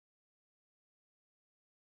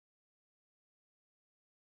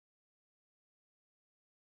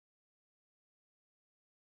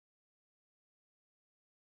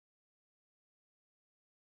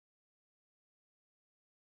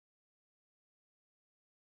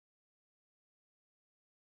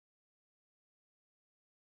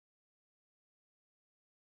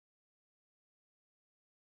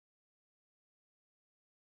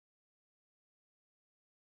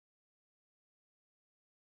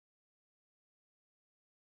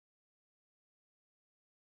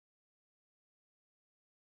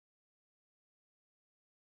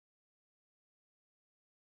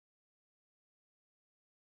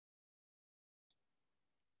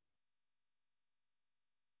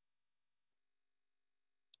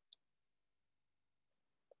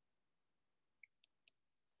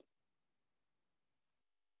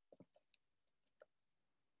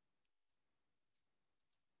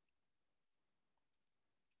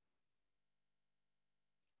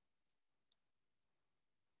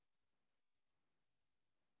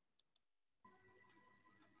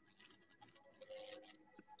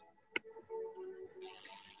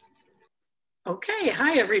Okay,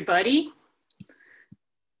 hi everybody.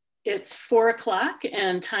 It's 4 o'clock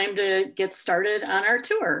and time to get started on our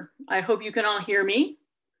tour. I hope you can all hear me.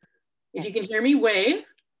 If you can hear me, wave.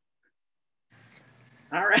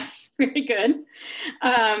 All right, very good.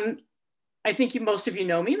 I think most of you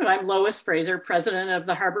know me, but I'm Lois Fraser, president of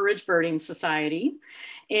the Harbor Ridge Birding Society.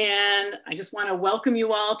 And I just want to welcome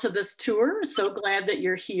you all to this tour. So glad that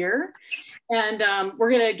you're here. And we're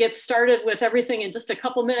going to get started with everything in just a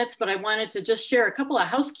couple minutes, but I wanted to just share a couple of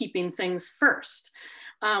housekeeping things first.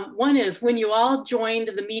 One is when you all joined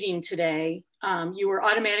the meeting today, you were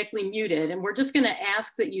automatically muted, and we're just going to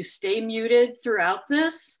ask that you stay muted throughout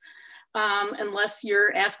this. Unless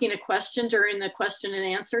you're asking a question during the question and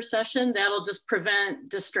answer session. That'll just prevent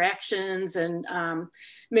distractions and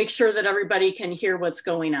make sure that everybody can hear what's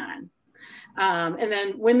going on. And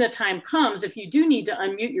then when the time comes, if you do need to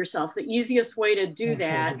unmute yourself, the easiest way to do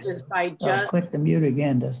that is by just click the mute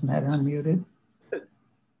again. Doesn't that unmute it?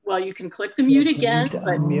 Well, you can click the mute again. To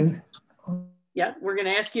unmute. Yeah, we're going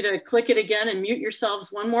to ask you to click it again and mute yourselves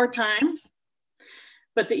one more time.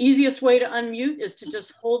 But the easiest way to unmute is to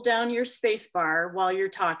just hold down your space bar while you're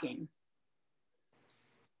talking.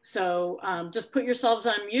 So just put yourselves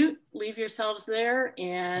on mute, leave yourselves there,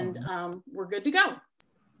 and we're good to go.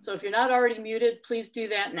 So if you're not already muted, please do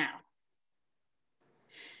that now.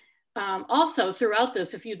 Also, throughout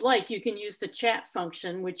this, if you'd like, you can use the chat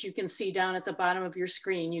function, which you can see down at the bottom of your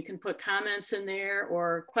screen. You can put comments in there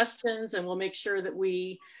or questions, and we'll make sure that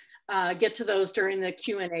we get to those during the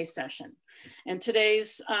Q&A session. And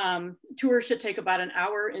today's tour should take about an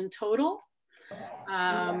hour in total,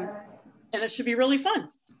 and it should be really fun.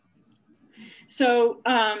 So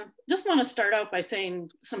just want to start out by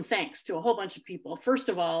saying some thanks to a whole bunch of people. First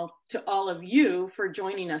of all, to all of you for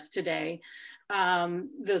joining us today.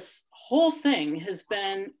 This whole thing has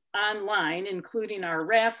been online, including our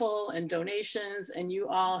raffle and donations, and you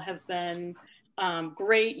all have been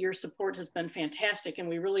great. Your support has been fantastic, and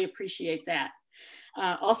we really appreciate that.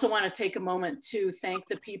 Also want to take a moment to thank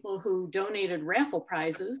the people who donated raffle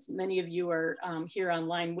prizes. Many of you are here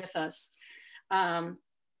online with us.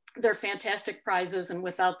 They're fantastic prizes, and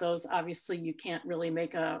without those, obviously, you can't really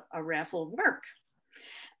make a raffle work.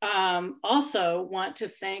 Also want to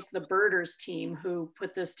thank the Birders team who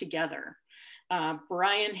put this together.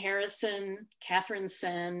 Brian Harrison, Catherine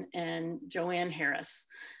Sen, and Joanne Harris.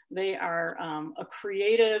 They are a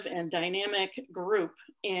creative and dynamic group.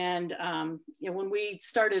 And you know, when we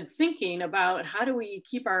started thinking about how do we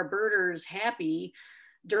keep our birders happy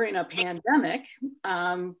during a pandemic,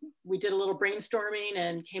 we did a little brainstorming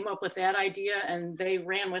and came up with that idea, and they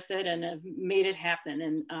ran with it and have made it happen.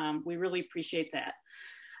 And we really appreciate that.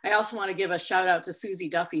 I also want to give a shout out to Susie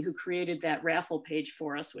Duffy, who created that raffle page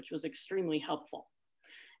for us, which was extremely helpful.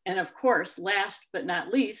 And of course, last but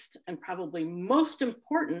not least, and probably most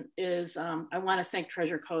important is I want to thank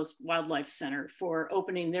Treasure Coast Wildlife Center for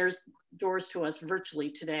opening their doors to us virtually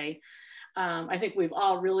today. I think we've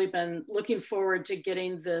all really been looking forward to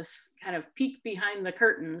getting this kind of peek behind the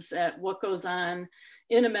curtains at what goes on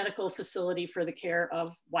in a medical facility for the care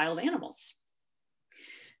of wild animals.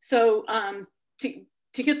 So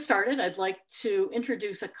to get started, I'd like to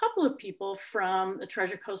introduce a couple of people from the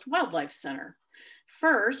Treasure Coast Wildlife Center.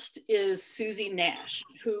 First is Susie Nash,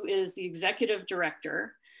 who is the executive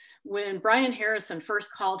director. When Brian Harrison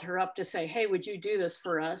first called her up to say, hey, would you do this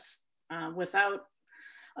for us? Without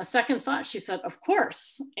a second thought, she said, of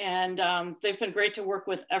course. And they've been great to work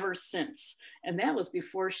with ever since. And that was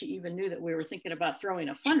before she even knew that we were thinking about throwing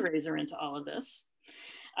a fundraiser into all of this.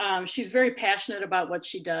 She's very passionate about what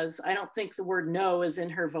she does. I don't think the word no is in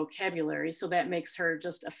her vocabulary, so that makes her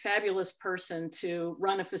just a fabulous person to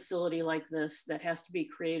run a facility like this that has to be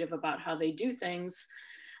creative about how they do things.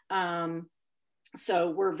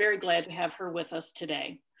 So we're very glad to have her with us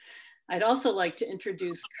today. I'd also like to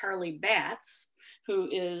introduce Carly Batts, who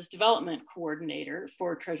is development coordinator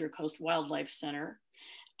for Treasure Coast Wildlife Center.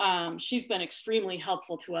 She's been extremely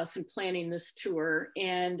helpful to us in planning this tour,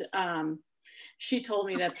 and she told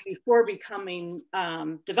me that before becoming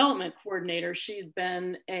development coordinator, she'd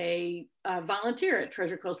been a volunteer at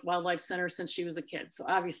Treasure Coast Wildlife Center since she was a kid. So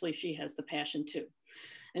obviously she has the passion too.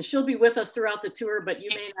 And she'll be with us throughout the tour, but you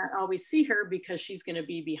may not always see her because she's going to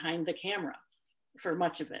be behind the camera for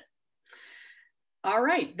much of it. All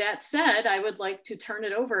right, that said, I would like to turn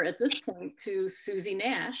it over at this point to Susie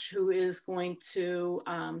Nash, who is going to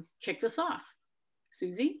kick this off.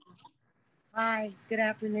 Susie? Hi, good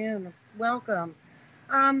afternoon. Welcome.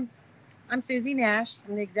 I'm Susie Nash.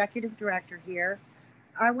 I'm the executive director here.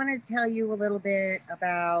 I want to tell you a little bit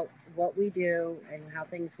about what we do and how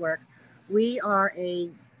things work. We are a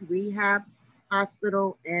rehab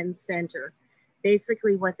hospital and center.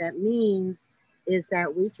 Basically what that means is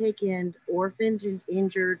that we take in orphaned and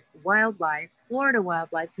injured wildlife, Florida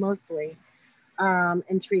wildlife mostly,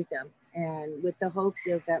 and treat them. And with the hopes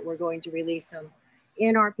of that we're going to release them.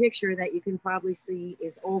 In our picture that you can probably see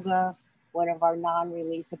is Olga, one of our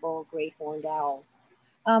non-releasable great horned owls.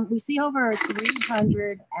 We see over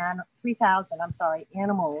 3,000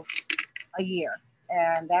 animals a year.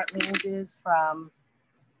 And that ranges from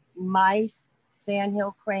mice,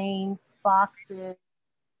 sandhill cranes, foxes,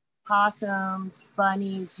 possums,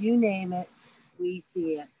 bunnies, you name it, we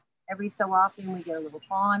see it. Every so often we get a little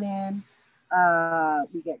fawn in,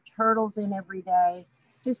 we get turtles in every day,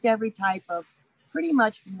 just every type of pretty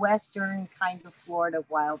much Western kind of Florida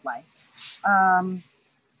wildlife.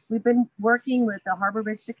 We've been working with the Harbour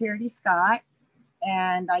Bridge Security Scott,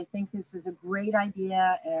 and I think this is a great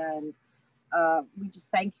idea, and we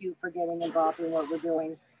just thank you for getting involved in what we're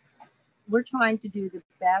doing. We're trying to do the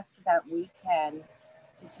best that we can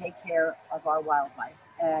to take care of our wildlife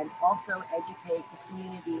and also educate the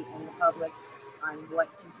community and the public on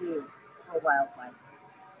what to do for wildlife.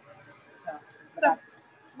 So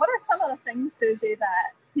what are some of the things, Susie,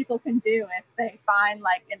 that people can do if they find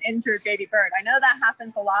like an injured baby bird? I know that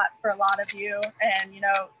happens a lot for a lot of you, and you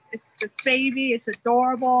know, it's this baby, it's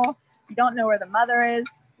adorable, you don't know where the mother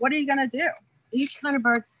is. What are you gonna do? Each kind of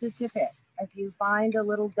bird's specific. If you find a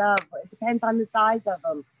little dove, it depends on the size of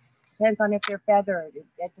them, depends on if they're feathered,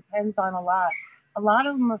 it depends on a lot. A lot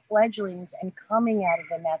of them are fledglings and coming out of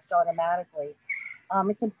the nest automatically.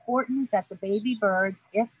 It's important that the baby birds,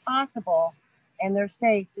 if possible, and they're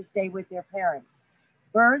safe, to stay with their parents.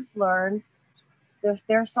 Birds learn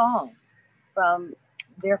their song from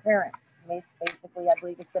their parents. Basically, I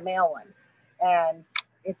believe it's the male one. And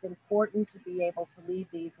it's important to be able to leave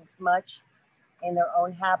these as much in their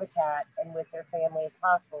own habitat and with their family as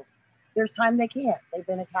possible. There's time they can't. They've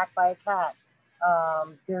been attacked by a cat.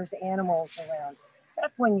 There's animals around.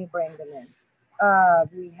 That's when you bring them in.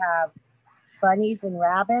 We have bunnies and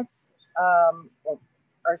rabbits,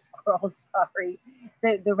 or squirrels, sorry.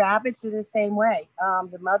 The rabbits are the same way.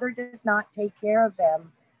 The mother does not take care of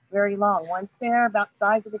them very long. Once they're about the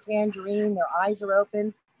size of a tangerine, their eyes are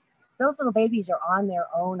open, those little babies are on their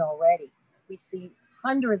own already. We see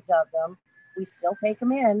hundreds of them. We still take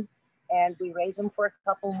them in and we raise them for a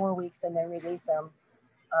couple more weeks and then release them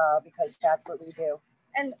because that's what we do.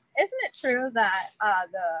 And isn't it true that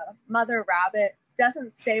the mother rabbit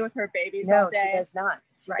doesn't stay with her babies all day? No, she does not.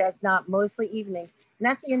 She does not, mostly evening. And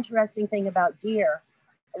that's the interesting thing about deer.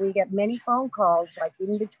 We get many phone calls like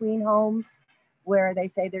in between homes where they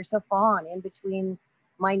say there's a fawn in between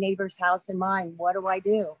my neighbor's house and mine. What do I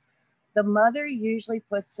do? The mother usually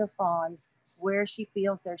puts the fawns where she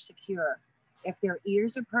feels they're secure. If their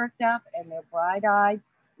ears are perked up and they're bright-eyed,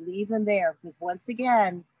 leave them there because once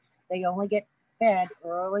again, they only get fed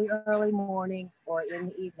early morning or in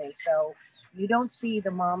the evening. So you don't see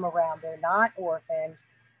the mom around. They're not orphaned.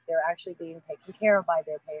 They're actually being taken care of by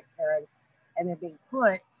their parents, and they're being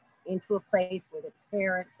put into a place where the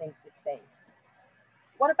parent thinks it's safe.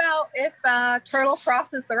 What about if a turtle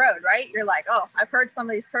crosses the road, right? You're like, oh, I've heard some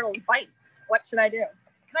of these turtles bite. What should I do?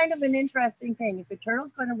 Kind of an interesting thing. If a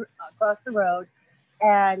turtle's going to cross the road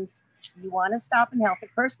and you want to stop and help it,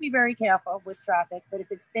 first be very careful with traffic, but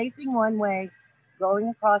if it's facing one way, going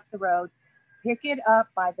across the road, pick it up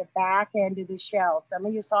by the back end of the shell. Some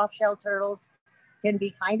of your soft shell turtles can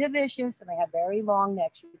be kind of vicious and they have very long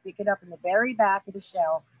necks. You pick it up in the very back of the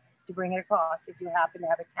shell to bring it across. If you happen to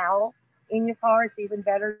have a towel in your car, it's even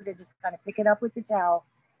better to just kind of pick it up with the towel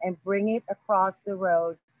and bring it across the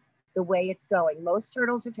road the way it's going. Most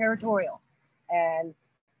turtles are territorial and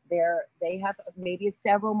they have maybe a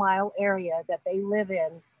several mile area that they live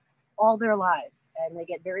in all their lives, and they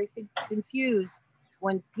get very confused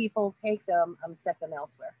when people take them and set them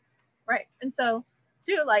elsewhere. Right. And so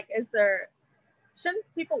too, like, shouldn't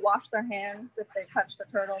people wash their hands if they touched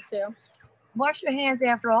a turtle too? Wash your hands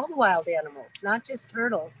after all the wild animals, not just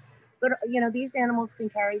turtles, but you know, these animals can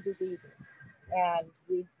carry diseases. And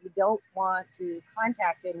we don't want to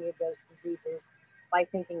contact any of those diseases by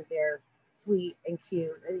thinking they're sweet and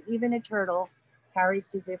cute. And even a turtle carries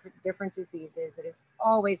different diseases, and it's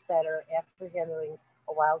always better after handling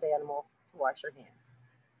a wild animal to wash your hands.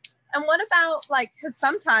 And what about, like, because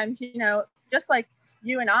sometimes, you know, just like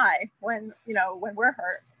you and I, when we're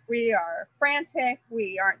hurt, we are frantic,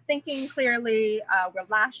 we aren't thinking clearly, we're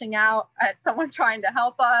lashing out at someone trying to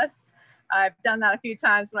help us. I've done that a few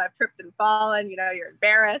times when I've tripped and fallen. You know, you're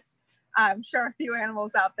embarrassed. I'm sure a few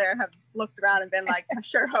animals out there have looked around and been like, I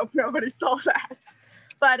sure hope nobody saw that.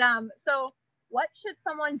 But so what should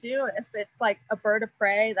someone do if it's like a bird of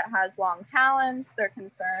prey that has long talons? They're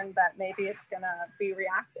concerned that maybe it's gonna be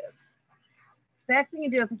reactive. Best thing to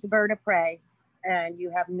do if it's a bird of prey and you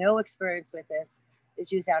have no experience with this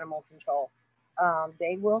is use animal control.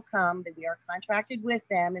 They will come, we are contracted with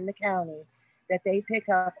them in the county, that they pick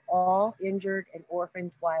up all injured and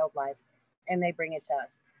orphaned wildlife and they bring it to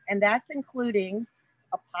us. And that's including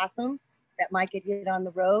opossums that might get hit on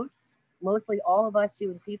the road. Mostly all of us do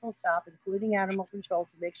when people stop, including animal control,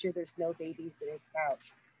 to make sure there's no babies in its pouch.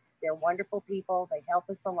 They're wonderful people. They help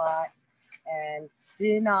us a lot. And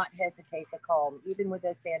do not hesitate to call them, even with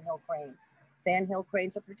a sandhill crane. Sandhill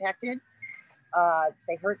cranes are protected.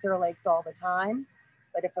 They hurt their legs all the time.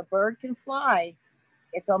 But if a bird can fly,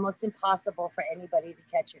 it's almost impossible for anybody to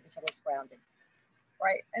catch it until it's grounded.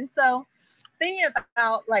 Right. And so thinking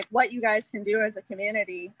about like what you guys can do as a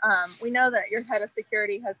community, we know that your head of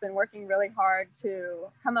security has been working really hard to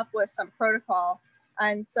come up with some protocol.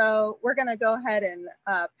 And so we're going to go ahead and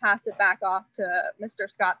pass it back off to Mr.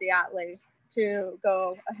 Scott Diatley to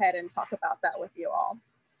go ahead and talk about that with you all.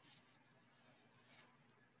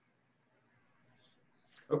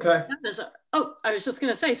 Okay. I was just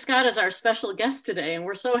going to say, Scott is our special guest today, and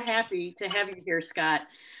we're so happy to have you here, Scott.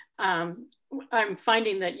 I'm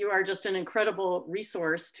finding that you are just an incredible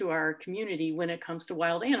resource to our community when it comes to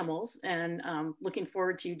wild animals, and looking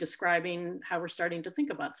forward to you describing how we're starting to think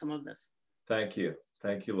about some of this. Thank you.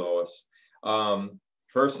 Thank you, Lois.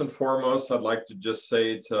 First and foremost, I'd like to just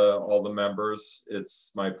say to all the members,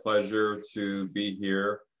 it's my pleasure to be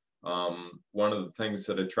here. One of the things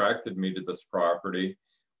that attracted me to this property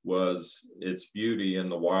was its beauty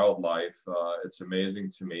and the wildlife. It's amazing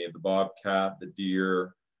to me. The bobcat, the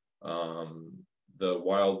deer, the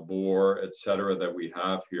wild boar, etc., that we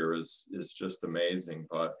have here is just amazing.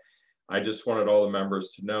 But I just wanted all the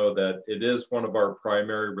members to know that it is one of our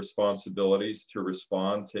primary responsibilities to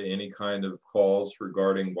respond to any kind of calls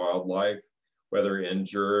regarding wildlife, whether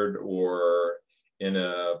injured or in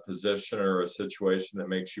a position or a situation that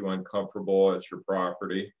makes you uncomfortable at your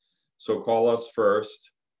property. So call us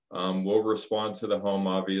first. We'll respond to the home,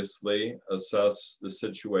 obviously, assess the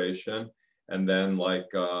situation, and then,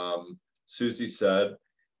 like Susie said,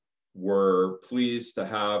 we're pleased to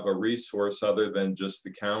have a resource other than just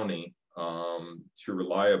the county to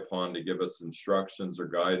rely upon to give us instructions or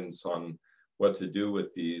guidance on what to do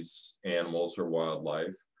with these animals or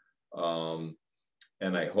wildlife.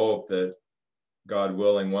 And I hope that, God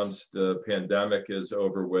willing, once the pandemic is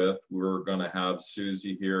over with, we're going to have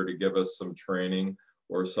Susie here to give us some training,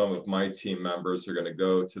 or some of my team members are going to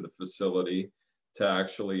go to the facility to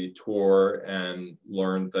actually tour and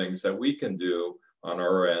learn things that we can do on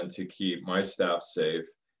our end to keep my staff safe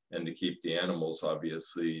and to keep the animals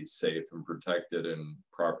obviously safe and protected and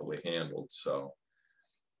properly handled. So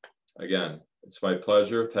again, it's my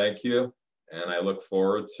pleasure. Thank you. And I look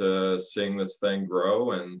forward to seeing this thing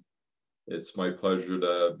grow, and it's my pleasure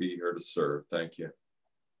to be here to serve. Thank you.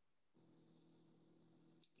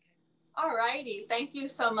 All righty. Thank you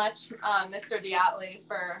so much, Mr. Diatley,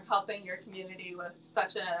 for helping your community with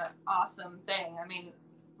such an awesome thing. I mean,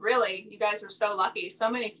 really, you guys are so lucky.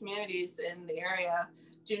 So many communities in the area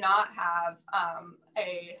do not have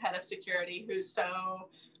a head of security who's so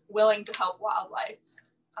willing to help wildlife.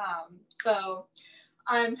 So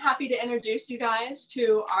I'm happy to introduce you guys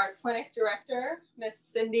to our clinic director, Miss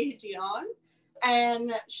Cindy Dion.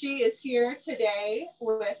 And she is here today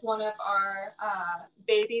with one of our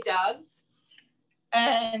baby doves.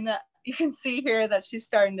 And you can see here that she's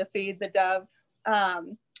starting to feed the dove.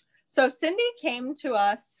 So Cindy came to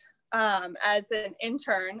us as an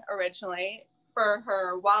intern originally for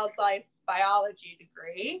her wildlife biology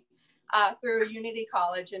degree through Unity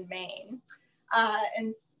College in Maine.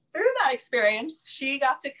 And through that experience, she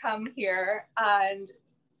got to come here and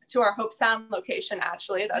to our Hope Sound location,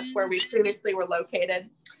 actually. That's where we previously were located,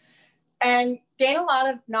 and gain a lot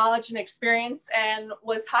of knowledge and experience, and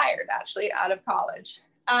was hired actually out of college.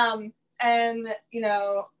 And, you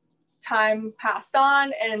know, time passed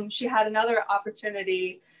on, and she had another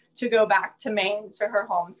opportunity to go back to Maine, to her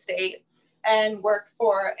home state, and work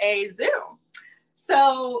for a zoo.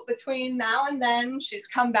 So between now and then, she's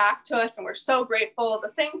come back to us, and we're so grateful. The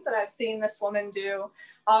things that I've seen this woman do,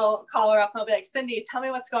 I'll call her up and I'll be like, Cindy, tell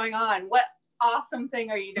me what's going on. What awesome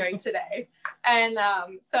thing are you doing today? And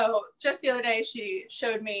so just the other day, she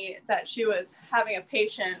showed me that she was having a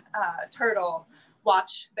patient turtle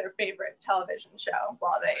watch their favorite television show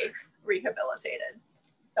while they rehabilitated.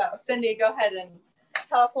 So Cindy, go ahead and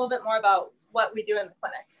tell us a little bit more about what we do in the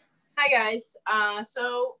clinic. Hi guys.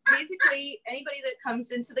 So basically anybody that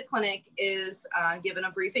comes into the clinic is given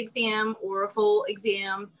a brief exam or a full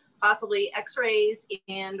exam possibly x-rays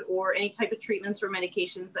and or any type of treatments or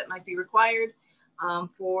medications that might be required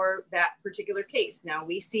for that particular case. Now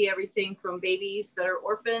we see everything from babies that are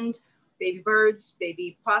orphaned, baby birds,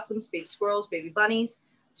 baby possums, baby squirrels, baby bunnies,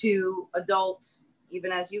 to adult,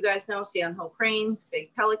 even as you guys know, sandhill cranes,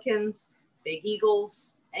 big pelicans, big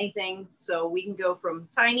eagles, anything. So we can go from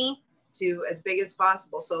tiny to as big as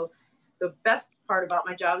possible. So the best part about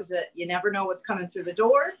my job is that you never know what's coming through the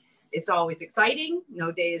door. It's always exciting.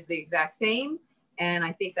 No day is the exact same. And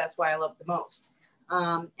I think that's why I love it the most.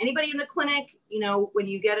 Anybody in the clinic, you know, when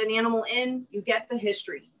you get an animal in, you get the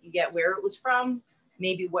history. You get where it was from,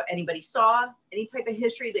 maybe what anybody saw, any type of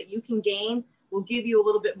history that you can gain will give you a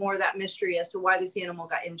little bit more of that mystery as to why this animal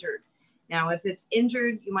got injured. Now, if it's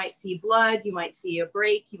injured, you might see blood, you might see a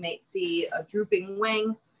break, you might see a drooping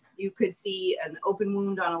wing, you could see an open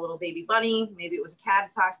wound on a little baby bunny, maybe it was a cat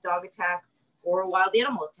attack, dog attack, or a wild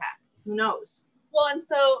animal attack, who knows? Well, and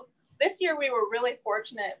so this year we were really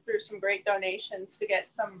fortunate through some great donations to get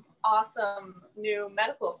some awesome new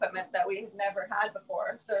medical equipment that we've never had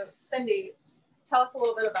before. So Cindy, tell us a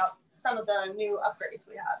little bit about some of the new upgrades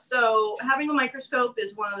we have. So having a microscope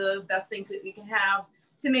is one of the best things that we can have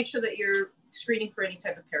to make sure that you're screening for any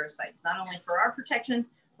type of parasites, not only for our protection,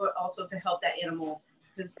 but also to help that animal,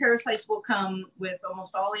 because parasites will come with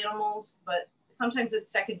almost all animals, but sometimes it's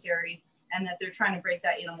secondary and that they're trying to break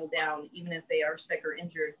that animal down. Even if they are sick or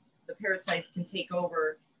injured, the parasites can take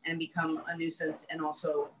over and become a nuisance and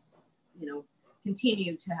also, you know,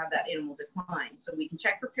 continue to have that animal decline. So we can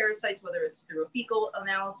check for parasites, whether it's through a fecal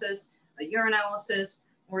analysis, a urinalysis,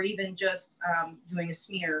 or even just doing a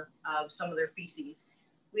smear of some of their feces.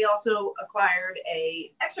 We also acquired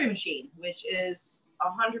a x-ray machine, which is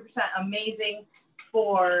 100% amazing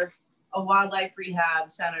for a wildlife rehab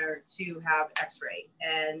center to have x-ray.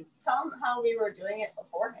 And tell them how we were doing it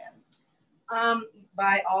beforehand.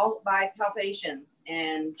 By palpation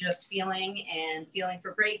and just feeling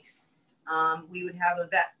for breaks. We would have a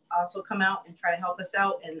vet also come out and try to help us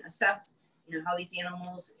out and assess, you know, how these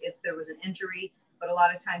animals, if there was an injury, but a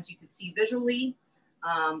lot of times you could see visually,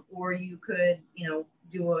 or you could, you know,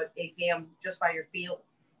 do an exam just by your feel.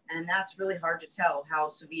 And that's really hard to tell how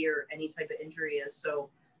severe any type of injury is. So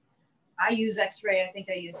I use x-ray. I think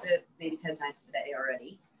I use it maybe 10 times today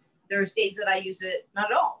already. There's days that I use it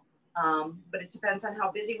not at all. But it depends on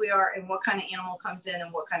how busy we are and what kind of animal comes in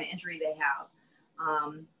and what kind of injury they have.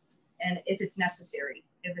 And if it's necessary.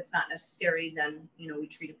 If it's not necessary, then, you know, we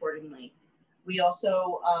treat accordingly. We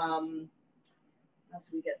also, what else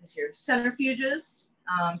do we get this year? Centrifuges.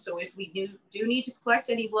 So if we do need to collect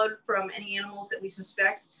any blood from any animals that we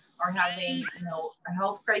suspect are having, you know, a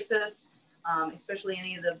health crisis, especially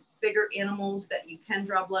any of the bigger animals that you can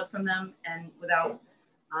draw blood from them and without,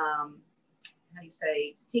 how do you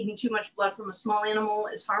say, taking too much blood from a small animal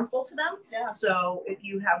is harmful to them. Yeah. So if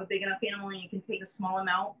you have a big enough animal and you can take a small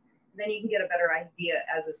amount, then you can get a better idea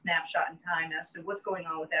as a snapshot in time as to what's going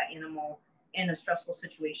on with that animal in a stressful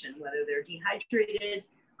situation, whether they're dehydrated,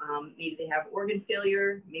 maybe they have organ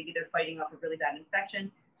failure, maybe they're fighting off a really bad infection.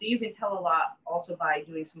 So you can tell a lot also by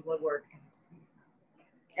doing some blood work.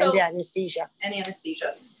 And anesthesia. And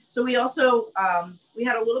anesthesia. So we also, we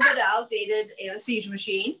had a little bit of outdated anesthesia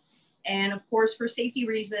machine. And of course, for safety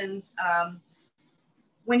reasons,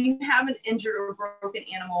 when you have an injured or broken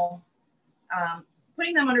animal,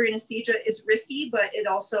 putting them under anesthesia is risky, but it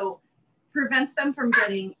also prevents them from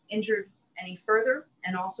getting injured any further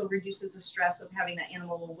and also reduces the stress of having that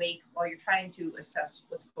animal awake while you're trying to assess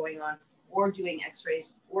what's going on or doing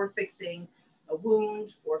x-rays or fixing a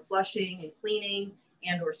wound or flushing and cleaning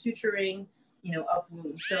and or suturing, you know, up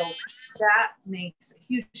wounds. So that makes a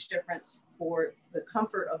huge difference for the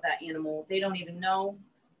comfort of that animal. They don't even know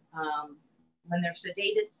when they're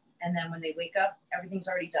sedated, and then when they wake up, everything's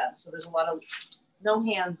already done. So there's a lot of no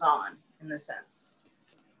hands-on in the sense.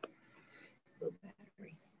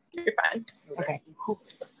 You're fine. Okay.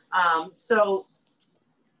 So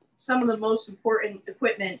some of the most important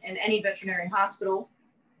equipment in any veterinary hospital,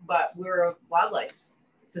 but we're a wildlife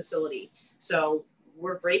facility. So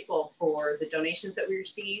we're grateful for the donations that we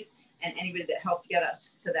received and anybody that helped get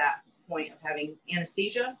us to that point of having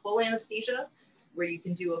anesthesia, full anesthesia, where you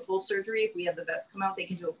can do a full surgery. If we have the vets come out, they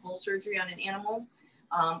can do a full surgery on an animal,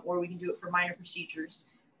 or we can do it for minor procedures.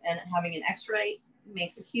 And having an x-ray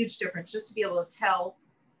makes a huge difference just to be able to tell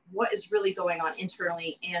what is really going on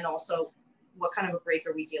internally and also what kind of a break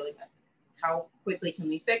are we dealing with? How quickly can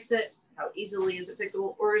we fix it? How easily is it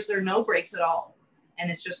fixable? Or is there no breaks at all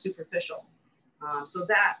and it's just superficial? So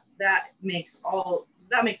that makes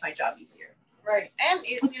my job easier. Right. And,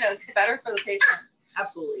 you know, it's better for the patient.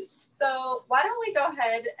 Absolutely. So why don't we go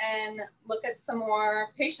ahead and look at some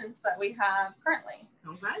more patients that we have currently.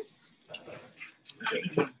 Okay.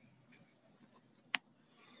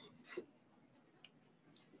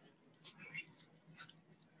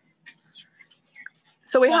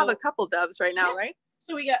 So we have a couple doves right now, right?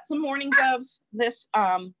 So we got some mourning doves. This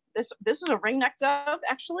is a ringneck dove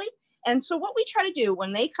actually. And so what we try to do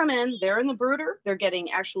when they come in, they're in the brooder, they're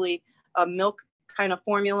getting actually a milk kind of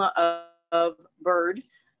formula of bird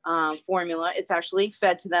formula. It's actually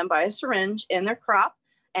fed to them by a syringe in their crop.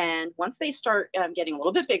 And once they start getting a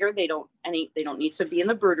little bit bigger, they don't need to be in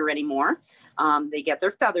the brooder anymore. They get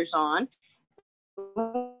their feathers on.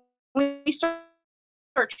 We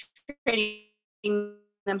start training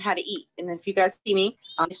them how to eat. And if you guys see me,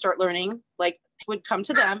 they start learning, like would come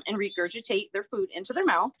to them and regurgitate their food into their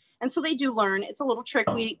mouth. And so they do learn. It's a little trick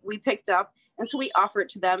we picked up. And so we offer it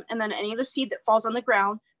to them. And then any of the seed that falls on the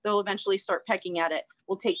ground, they'll eventually start pecking at it.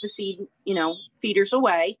 We'll take the seed, feeders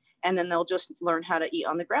away, and then they'll just learn how to eat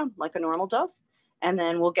on the ground like a normal dove. And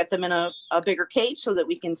then we'll get them in a bigger cage so that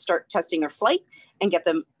we can start testing their flight and get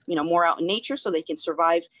them, more out in nature so they can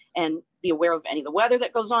survive and be aware of any of the weather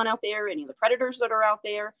that goes on out there, any of the predators that are out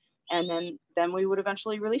there. And then we would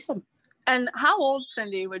eventually release them. And how old,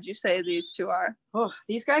 Cindy, would you say these two are? Oh,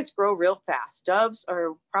 these guys grow real fast. Doves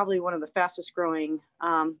are probably one of the fastest growing.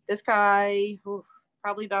 This guy,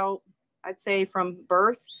 probably about, I'd say from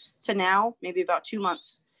birth to now, maybe about 2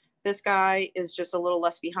 months. This guy is just a little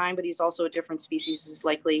less behind, but he's also a different species. He's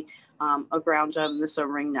likely a ground dove, and this is a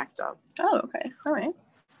ringneck dove. Oh, okay. All right.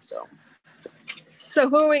 So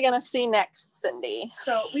who are we going to see next, Cindy?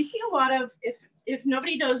 So we see a lot of, if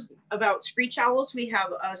nobody knows about screech owls, we have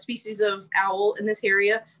a species of owl in this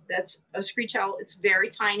area that's a screech owl. It's very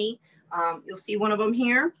tiny. You'll see one of them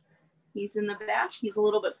here. He's in the back. He's a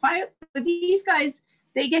little bit quiet. But these guys,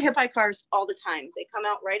 they get hit by cars all the time. They come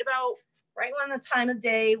out right when the time of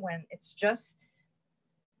day when it's just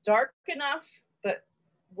dark enough, but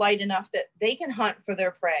light enough that they can hunt for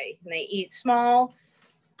their prey. And they eat small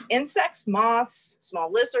insects, moths,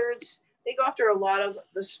 small lizards. They go after a lot of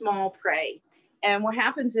the small prey. And what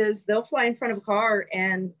happens is they'll fly in front of a car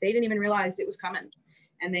and they didn't even realize it was coming,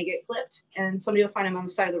 and they get clipped and somebody will find them on the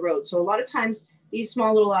side of the road. So a lot of times these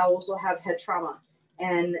small little owls will have head trauma.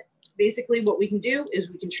 And basically what we can do is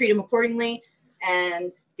we can treat them accordingly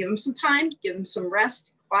and give them some time, give them some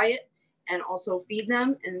rest, quiet, and also feed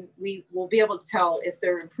them. And we will be able to tell if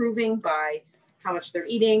they're improving by how much they're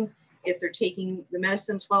eating, if they're taking the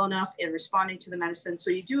medicines well enough and responding to the medicine. So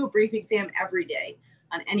you do a brief exam every day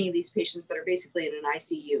on any of these patients that are basically in an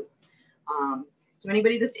ICU. So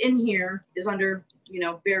anybody that's in here is under,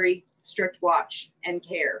 very strict watch and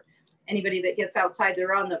care. Anybody that gets outside,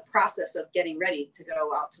 they're on the process of getting ready to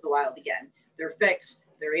go out to the wild again. They're fixed.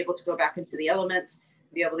 They're able to go back into the elements,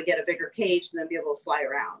 be able to get a bigger cage, and then be able to fly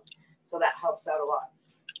around. So that helps out a lot.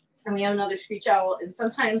 And we have another screech owl. And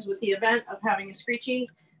sometimes with the event of having a screechy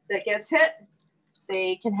that gets hit,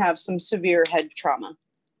 they can have some severe head trauma.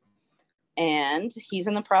 And he's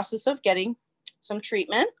in the process of getting some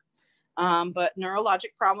treatment. But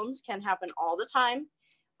neurologic problems can happen all the time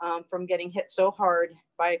from getting hit so hard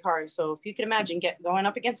by a car. So if you can imagine going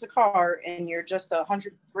up against a car and you're just a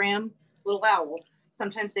 100-gram little owl,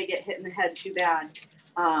 sometimes they get hit in the head too bad.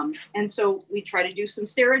 And so we try to do some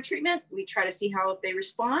steroid treatment. We try to see how they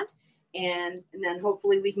respond. And then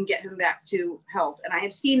hopefully we can get him back to health. And I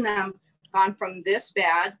have seen them gone from this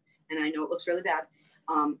bad, and I know it looks really bad,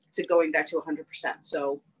 to going back to 100%.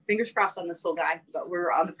 So fingers crossed on this little guy, but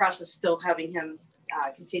we're on the process still having him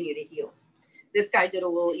continue to heal. This guy did a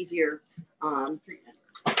little easier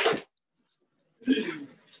treatment.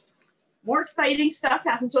 More exciting stuff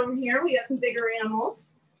happens over here. We got some bigger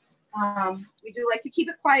animals. We do like to keep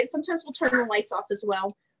it quiet. Sometimes we'll turn the lights off as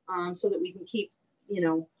well, so that we can keep,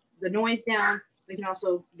 the noise down. We can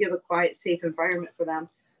also give a quiet, safe environment for them.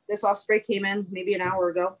 This osprey came in maybe an hour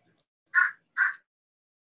ago.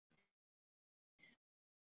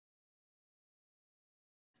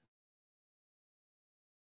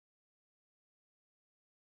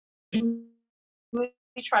 We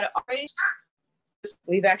try to operate.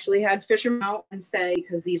 We've actually had fishermen out and say,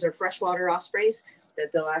 because these are freshwater ospreys,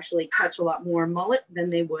 that they'll actually catch a lot more mullet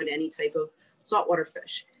than they would any type of saltwater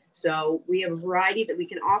fish. So we have a variety that we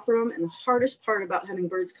can offer them. And the hardest part about having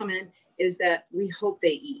birds come in is that we hope they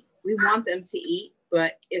eat. We want them to eat,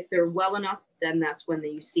 but if they're well enough, then that's when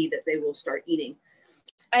you see that they will start eating.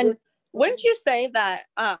 And wouldn't you say that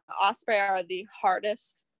osprey are the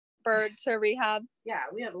hardest bird to rehab? Yeah,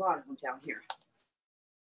 we have a lot of them down here.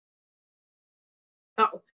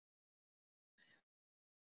 Oh.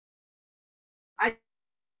 I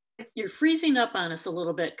You're freezing up on us a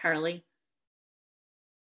little bit, Carly.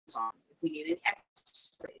 If we needed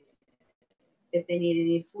x-rays, if they needed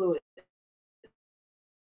any fluid,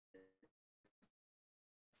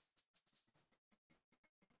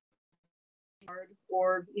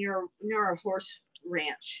 or near a horse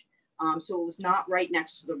ranch. So it was not right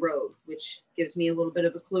next to the road, which gives me a little bit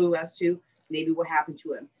of a clue as to maybe what happened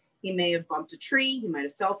to him. He may have bumped a tree. He might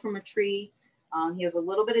have fell from a tree. He has a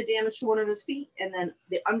little bit of damage to one of his feet. And then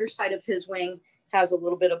the underside of his wing has a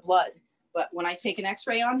little bit of blood. But when I take an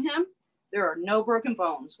x-ray on him, there are no broken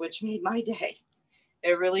bones, which made my day.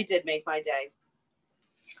 It really did make my day.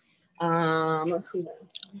 Let's see.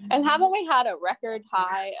 And haven't we had a record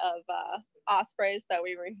high of ospreys that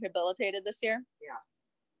we rehabilitated this year? Yeah.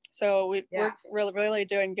 So we're really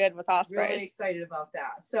doing good with ospreys. Really excited about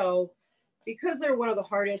that. So because they're one of the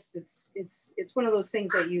hardest, it's one of those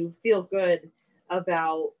things that you feel good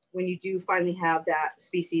about when you do finally have that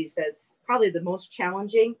species that's probably the most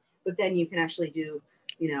challenging, but then you can actually do,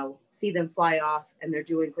 see them fly off and they're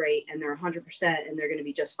doing great and they're 100% and they're going to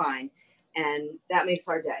be just fine. And that makes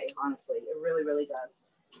our day, honestly. It really, really does.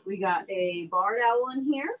 We got a barred owl in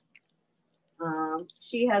here.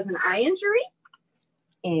 She has an eye injury.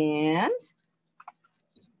 And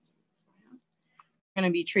we're going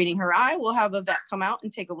to be treating her eye. We'll have a vet come out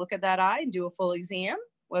and take a look at that eye and do a full exam,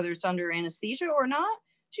 whether it's under anesthesia or not.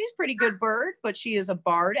 She's a pretty good bird, but she is a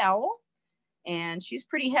barred owl. And she's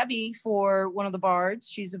pretty heavy for one of the bards.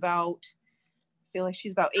 She's about, I feel like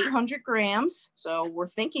she's about 800 grams. So we're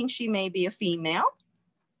thinking she may be a female.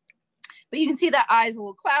 But you can see that eye is a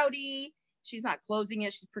little cloudy. She's not closing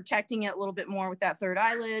it. She's protecting it a little bit more with that third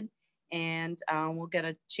eyelid. And we'll get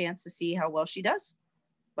a chance to see how well she does.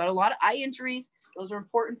 But a lot of eye injuries, those are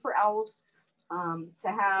important for owls to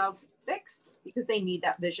have fixed because they need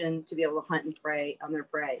that vision to be able to hunt and prey on their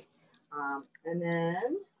prey. And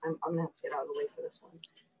then I'm gonna have to get out of the way for this one.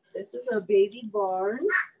 This is a baby barn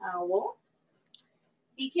owl.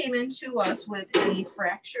 He came into us with a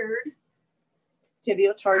fractured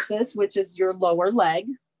tibiotarsus, which is your lower leg,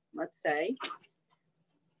 let's say.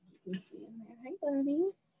 You can see him there. Hi,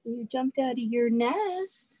 buddy. You jumped out of your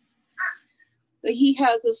nest. But he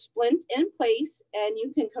has a splint in place, and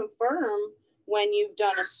you can confirm when you've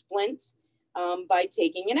done a splint by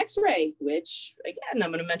taking an x-ray, which, again, I'm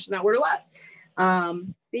going to mention that word a lot.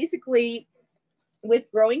 Basically,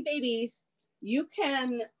 with growing babies, you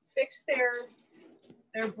can fix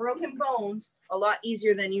their broken bones a lot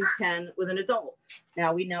easier than you can with an adult.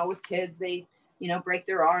 Now, we know with kids, they break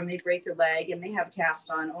their arm, they break their leg, and they have a cast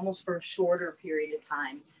on almost for a shorter period of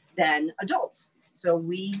time than adults. So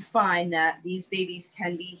we find that these babies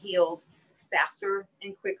can be healed faster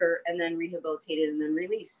and quicker and then rehabilitated and then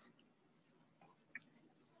released.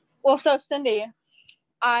 Well, so Cindy,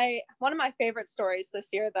 one of my favorite stories this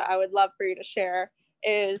year that I would love for you to share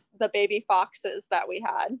is the baby foxes that we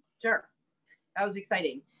had. Sure. That was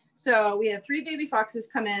exciting. So we had 3 baby foxes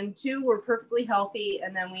come in, 2 were perfectly healthy,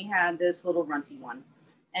 and then we had this little runty one,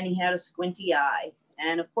 and he had a squinty eye.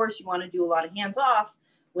 And of course, you want to do a lot of hands off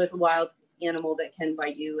with a wild animal that can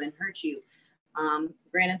bite you and hurt you.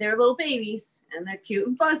 Granted, they're little babies and they're cute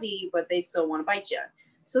and fuzzy, but they still want to bite you.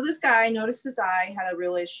 So this guy noticed his eye had a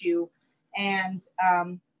real issue, and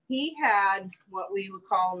he had what we would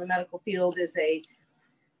call in the medical field is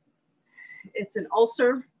it's an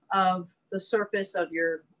ulcer of the surface of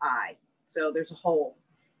your eye. So there's a hole,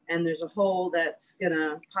 and there's a hole that's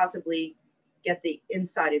gonna possibly get the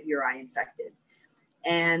inside of your eye infected.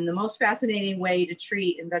 And the most fascinating way to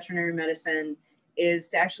treat in veterinary medicine is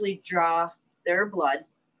to actually draw their blood,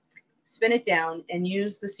 spin it down, and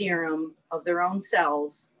use the serum of their own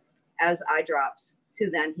cells as eye drops to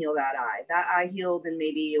then heal that eye. That eye healed in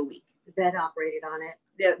maybe a week. The vet operated on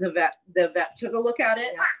it. The vet took a look at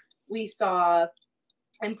it. Yeah. We saw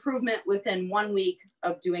improvement within 1 week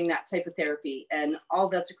of doing that type of therapy, and all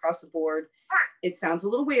vets across the board. It sounds a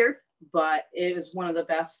little weird, but it is one of the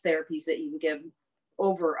best therapies that you can give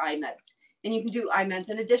over eye meds. And you can do eye meds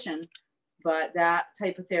in addition, but that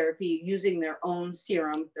type of therapy using their own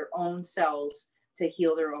serum, their own cells to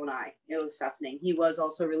heal their own eye. It was fascinating. He was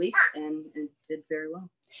also released and did very well.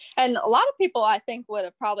 And a lot of people, I think, would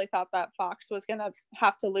have probably thought that fox was going to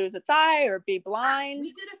have to lose its eye or be blind.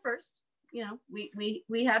 We did it first.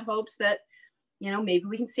 We had hopes that, maybe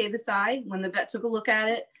we can save this eye. When the vet took a look at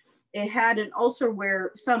it, it had an ulcer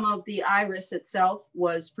where some of the iris itself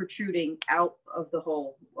was protruding out of the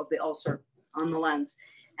hole of the ulcer on the lens.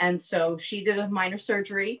 And so she did a minor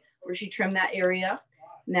surgery where she trimmed that area.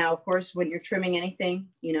 Now, of course, when you're trimming anything,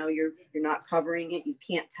 you're not covering it. You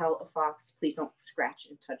can't tell a fox, please don't scratch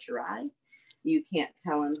and touch your eye. You can't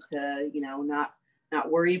tell him to, not not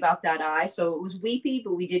worry about that eye. So it was weepy,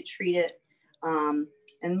 but we did treat it.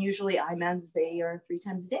 And usually eye meds, they are 3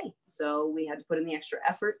 times a day. So we had to put in the extra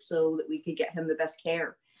effort so that we could get him the best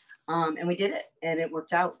care. And we did it, and it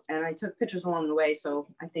worked out. And I took pictures along the way. So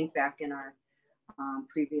I think back in our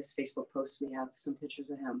previous Facebook posts, we have some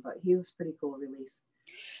pictures of him, but he was pretty cool release.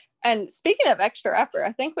 And speaking of extra effort,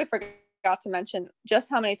 I think we forgot to mention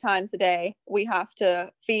just how many times a day we have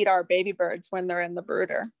to feed our baby birds when they're in the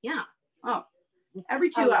brooder. Yeah. Oh,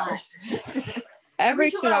 every 2 hours.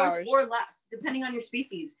 Every 2 hours or less, depending on your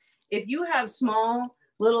species. If you have small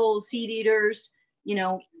little seed eaters, you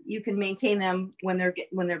know, you can maintain them when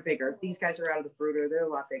they're bigger. These guys are out of the brooder. They're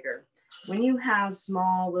a lot bigger. When you have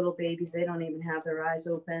small little babies, they don't even have their eyes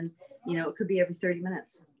open. You know, it could be every 30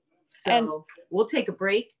 minutes. So we'll take a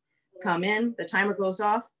break, come in, the timer goes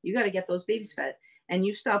off. You got to get those babies fed, and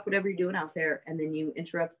you stop whatever you're doing out there, and then you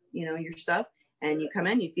interrupt, you know, your stuff, and you come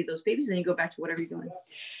in, you feed those babies, and you go back to whatever you're doing.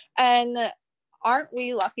 And aren't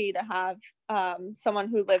we lucky to have someone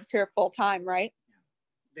who lives here full time, right?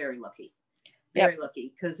 Very lucky. Very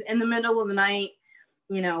lucky. Because in the middle of the night,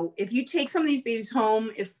 you know, if you take some of these babies home,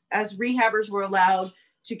 if as rehabbers were allowed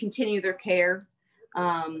to continue their care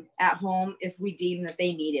at home, if we deem that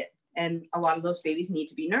they need it. And a lot of those babies need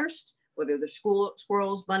to be nursed, whether they're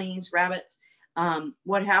squirrels, bunnies, rabbits.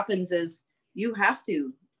 What happens is you have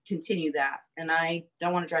to continue that. And I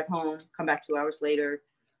don't want to drive home, come back 2 hours later,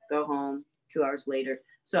 go home 2 hours later.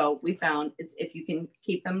 So we found it's if you can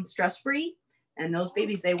keep them stress-free, and those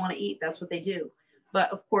babies, they want to eat, that's what they do. But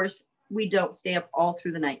of course, we don't stay up all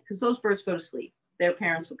through the night because those birds go to sleep. Their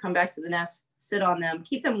parents would come back to the nest, sit on them,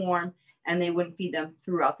 keep them warm, and they wouldn't feed them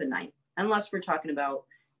throughout the night. Unless we're talking about,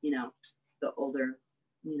 you know, the older,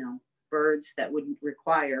 you know, birds that would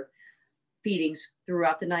require feedings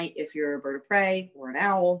throughout the night. If you're a bird of prey or an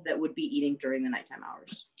owl, that would be eating during the nighttime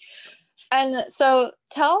hours. And so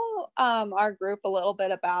tell our group a little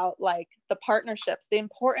bit about like the partnerships, the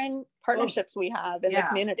important partnerships we have in the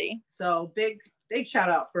community. So big shout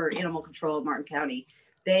out for Animal Control of Martin County.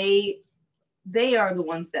 They are the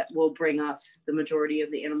ones that will bring us the majority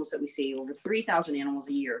of the animals that we see, over 3,000 animals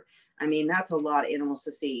a year. I mean, that's a lot of animals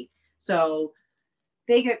to see. So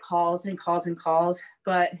they get calls and calls and calls,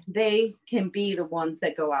 but they can be the ones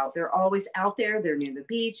that go out. They're always out there. They're near the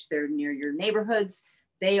beach. They're near your neighborhoods.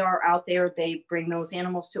 They are out there. They bring those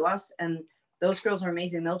animals to us, and those girls are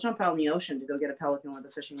amazing. They'll jump out in the ocean to go get a pelican with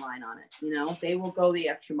a fishing line on it. You know, they will go the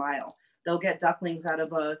extra mile. They'll get ducklings out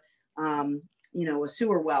of a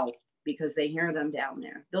sewer well because they hear them down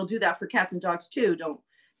there. They'll do that for cats and dogs too. Don't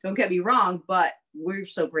get me wrong, but we're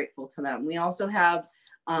so grateful to them. We also have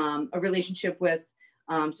a relationship with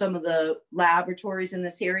some of the laboratories in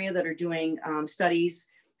this area that are doing studies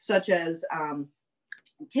such as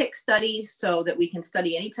tick studies, so that we can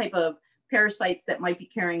study any type of parasites that might be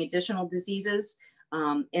carrying additional diseases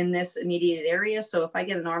in this immediate area. So if I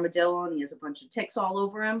get an armadillo and he has a bunch of ticks all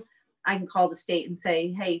over him, I can call the state and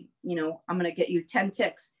say, hey, you know, I'm going to get you 10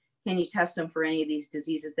 ticks. Can you test them for any of these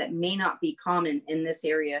diseases that may not be common in this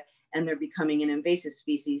area, and they're becoming an invasive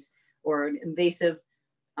species or an invasive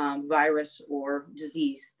virus or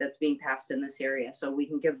disease that's being passed in this area. So we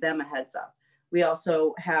can give them a heads up. We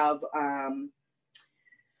also have,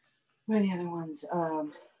 what are the other ones?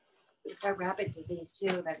 We've got rabbit disease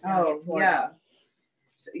too. That's yeah.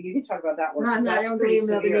 So you can talk about that one. I don't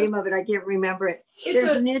remember the name of it. I can't remember it.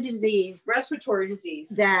 There's a new disease, respiratory disease,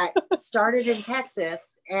 that started in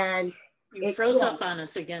Texas, and You froze up on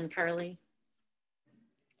us again, Carly.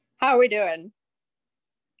 How are we doing?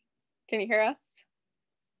 Can you hear us?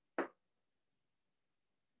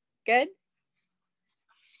 Good?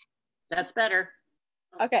 That's better.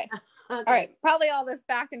 Okay. All right. Probably all this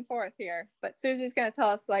back and forth here, but Susie's going to tell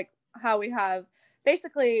us like how we have,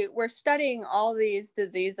 basically we're studying all these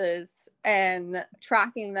diseases and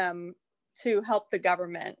tracking them to help the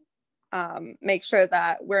government make sure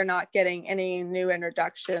that we're not getting any new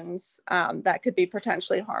introductions that could be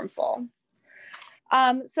potentially harmful.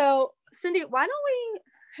 So Cindy, why don't we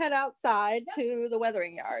head outside to the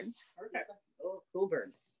weathering yard? Perfect. Oh, cool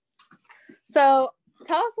birds. So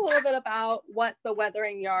tell us a little bit about what the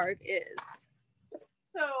weathering yard is.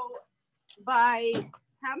 So by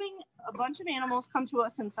having a bunch of animals come to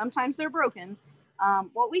us, and sometimes they're broken,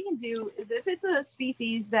 what we can do is, if it's a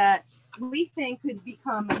species that we think could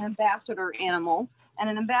become an ambassador animal, and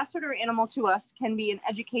an ambassador animal to us can be an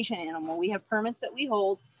education animal. We have permits that we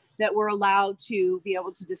hold that we're allowed to be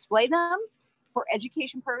able to display them for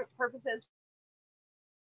education purposes,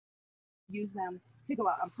 use them to go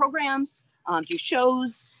out on programs, do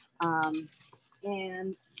shows,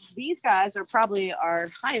 and these guys are probably our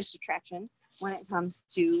highest attraction. when it comes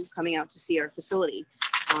to coming out to see our facility.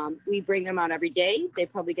 We bring them out every day. They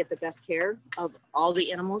probably get the best care of all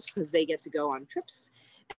the animals because they get to go on trips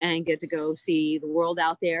and get to go see the world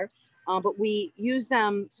out there. But we use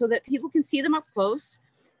them so that people can see them up close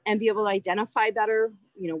and be able to identify better,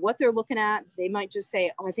 you know, what they're looking at. They might just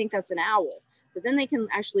say, oh, I think that's an owl. But then they can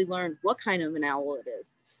actually learn what kind of an owl it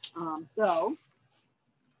is. So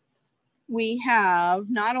we have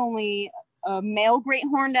not only a male great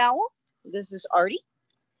horned owl. This is Artie.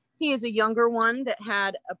 He is a younger one that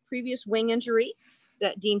had a previous wing injury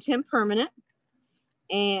that deemed him permanent.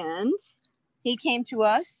 And he came to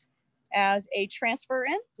us as a transfer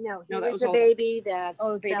in. No, No, he that was was a older. baby that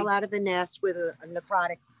Oh, the baby. fell out of a nest with a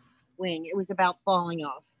necrotic wing. It was about falling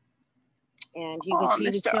off. And he was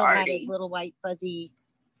Mr. still had Artie. his little white fuzzy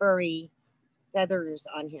furry feathers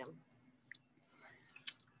on him.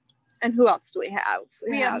 And who else do we have?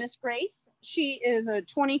 We have Miss Grace. She is a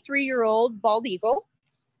 23-year-old bald eagle.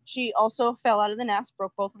 She also fell out of the nest,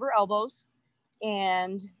 broke both of her elbows,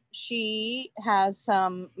 and she has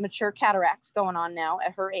some mature cataracts going on now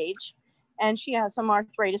at her age, and she has some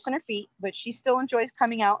arthritis in her feet, but she still enjoys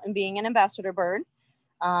coming out and being an ambassador bird.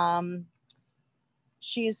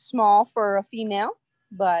 She's small for a female,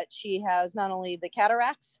 but she has not only the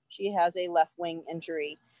cataracts, she has a left wing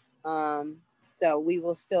injury. So we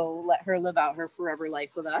will still let her live out her forever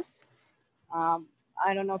life with us.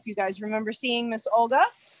 I don't know if you guys remember seeing Miss Olga.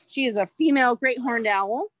 She is a female great horned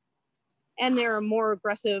owl, and they're more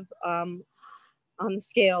aggressive on the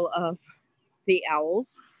scale of the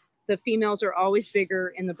owls. The females are always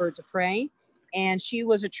bigger in the birds of prey, and she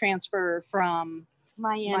was a transfer from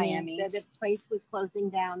Miami. The place was closing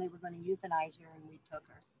down. They were going to euthanize her, and we took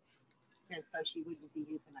her so she wouldn't be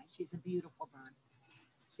euthanized. She's a beautiful bird.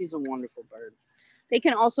 She's a wonderful bird. They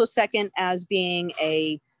can also second as being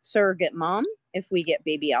a surrogate mom if we get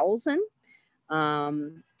baby owls in.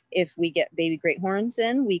 If we get baby great horns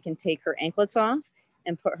in, we can take her anklets off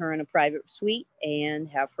and put her in a private suite and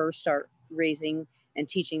have her start raising and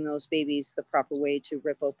teaching those babies the proper way to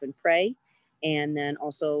rip open prey, and then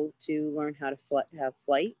also to learn how to have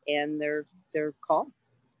flight and their call.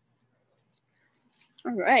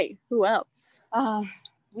 All right. Who else?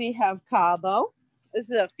 We have Cabo. This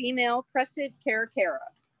is a female crested caracara.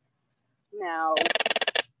 Now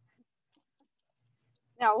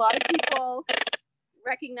a lot of people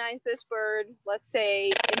recognize this bird, let's say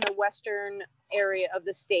in the western area of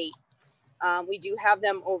the state. We do have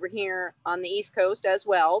them over here on the East Coast as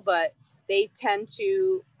well, but they tend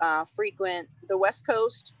to frequent the West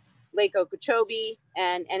Coast, Lake Okeechobee,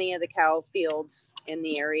 and any of the cow fields in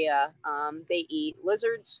the area. They eat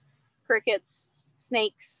lizards, crickets,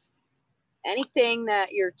 snakes, anything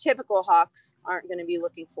that your typical hawks aren't going to be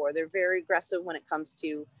looking for. They're very aggressive when it comes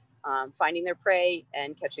to finding their prey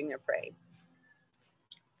and catching their prey.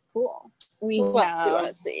 Cool. Who else do you want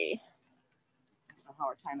to see? I don't know how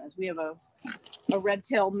our time is. We have a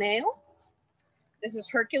red-tailed male. This is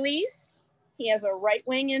Hercules. He has a right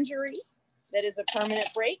wing injury that is a permanent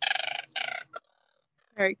break.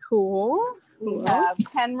 Very cool. We have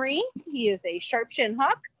Henry. He is a sharp-shinned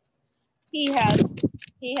hawk. He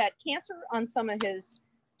had cancer on some of his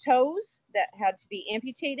toes that had to be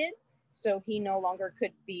amputated, so he no longer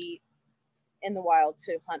could be in the wild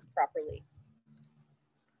to hunt properly.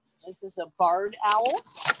 This is a barred owl.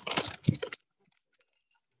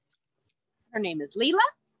 Her name is Leela.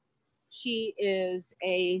 She is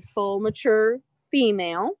a full mature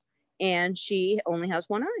female, and she only has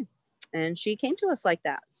one eye. And she came to us like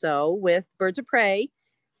that. So with birds of prey,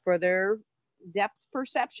 for their depth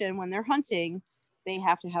perception when they're hunting, they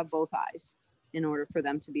have to have both eyes in order for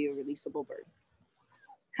them to be a releasable bird.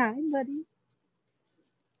 Hi, buddy.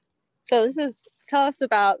 So tell us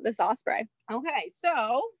about this osprey. Okay,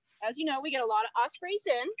 so as you know, we get a lot of ospreys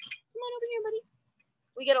in. Come on over here, buddy.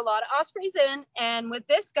 We get a lot of ospreys in, and with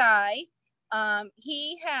this guy,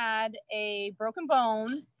 he had a broken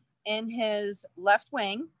bone in his left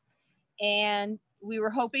wing, and we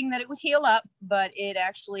were hoping that it would heal up, but it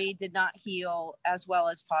actually did not heal as well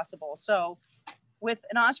as possible. So with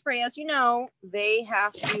an osprey, as you know, they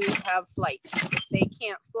have to have flight. They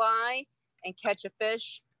can't fly and catch a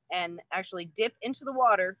fish and actually dip into the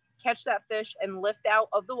water, catch that fish and lift out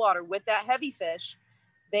of the water with that heavy fish.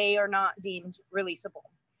 They are not deemed releasable.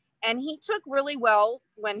 And he took really well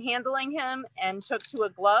when handling him and took to a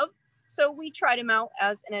glove. So we tried him out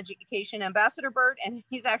as an education ambassador bird, and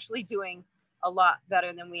he's actually doing a lot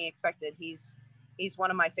better than we expected. He's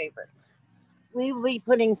one of my favorites. We will be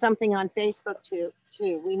putting something on Facebook too.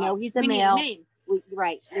 We know he's a we male. Need a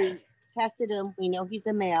name. We tested him. We know he's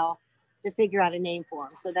a male to figure out a name for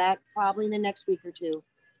him. So that probably in the next week or two,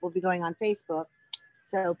 will be going on Facebook,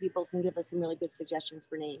 so people can give us some really good suggestions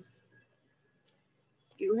for names.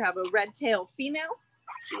 You have a red-tailed female.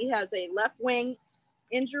 She has a left wing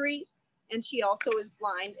injury, and she also is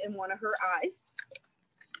blind in one of her eyes.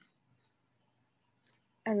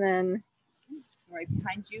 And then right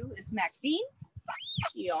behind you is Maxine.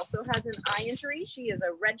 She also has an eye injury. She is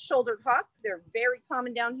a red-shouldered hawk. They're very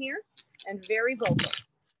common down here and very vocal.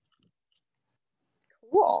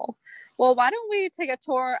 Cool. Well, why don't we take a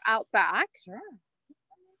tour out back? Sure.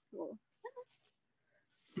 Cool.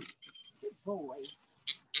 Good boy.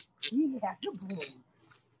 Yeah, good boy.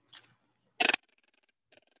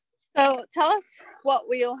 So tell us what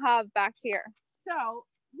we'll have back here. So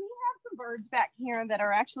we have some birds back here that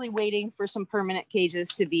are actually waiting for some permanent cages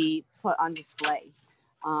to be put on display.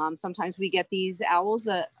 Sometimes we get these owls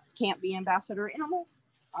that can't be ambassador animals,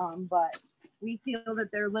 but we feel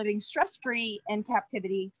that they're living stress-free in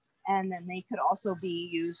captivity, and then they could also be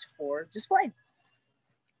used for display.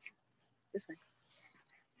 This way.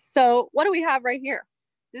 So what do we have right here?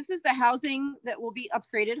 This is the housing that will be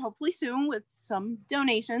upgraded hopefully soon with some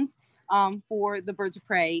donations for the birds of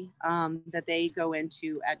prey that they go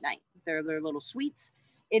into at night. They're their little suites.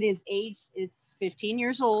 It is aged, it's 15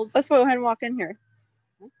 years old. Let's go ahead and walk in here.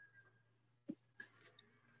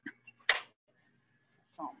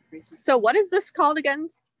 So what is this called again,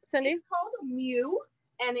 Cindy? It's called a mew,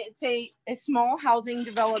 and it's a small housing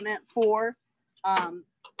development for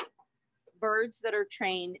birds that are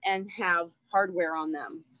trained and have hardware on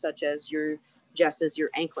them, such as your jesses, your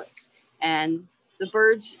anklets. And the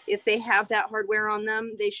birds, if they have that hardware on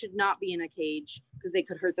them, they should not be in a cage because they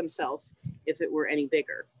could hurt themselves if it were any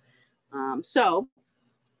bigger. So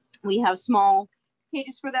we have small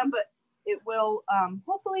cages for them, but it will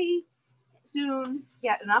hopefully soon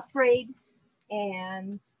get an upgrade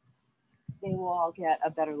and they will all get a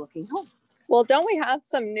better looking home. Well, don't we have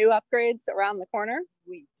some new upgrades around the corner?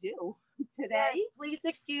 We do today. Yes, please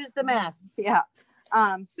excuse the mess. Yeah.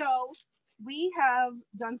 So we have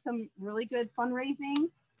done some really good fundraising,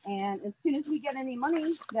 and as soon as we get any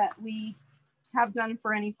money that we have done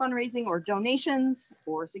for any fundraising or donations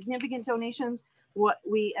or significant donations, what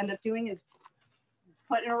we end up doing is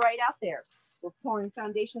putting it right out there. We're pouring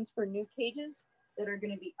foundations for new cages that are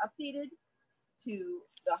going to be updated to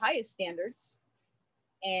the highest standards,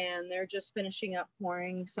 and they're just finishing up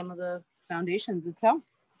pouring some of the foundations itself.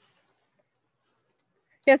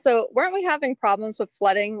 Yeah, so weren't we having problems with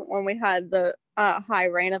flooding when we had the high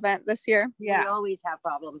rain event this year? Yeah. We always have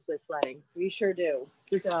problems with flooding. We sure do.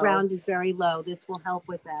 This ground is very low. This will help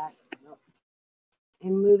with that.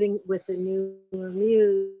 And moving with the newer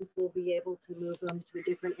mews, we'll be able to move them to a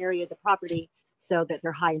different area of the property so that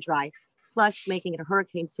they're high and dry. Plus making it a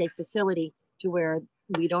hurricane safe facility to where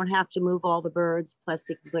we don't have to move all the birds. Plus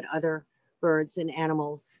we can put other birds and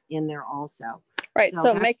animals in there also. Right,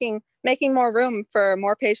 so making more room for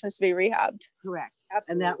more patients to be rehabbed. Correct.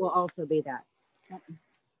 Absolutely. And that will also be that. Yep.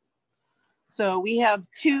 So we have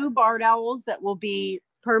 2 barred owls that will be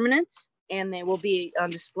permanent, and they will be on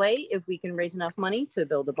display if we can raise enough money to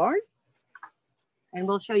build a barn. And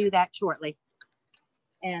we'll show you that shortly.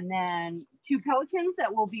 And then 2 pelicans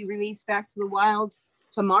that will be released back to the wild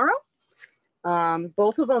tomorrow.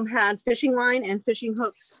 Both of them had fishing line and fishing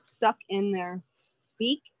hooks stuck in their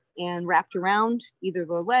beak and wrapped around either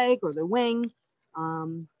their leg or their wing.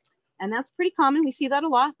 And that's pretty common. We see that a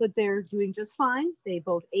lot, but they're doing just fine. They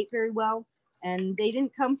both ate very well, and they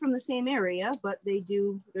didn't come from the same area, but they're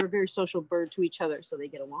a very social bird to each other, so they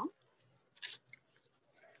get along.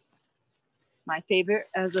 My favorite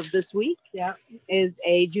as of this week is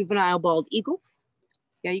a juvenile bald eagle.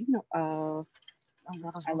 Yeah, you can,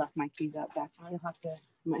 I left my keys out back. I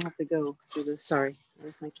might have to go to the, sorry, I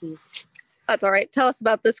left my keys. That's all right. Tell us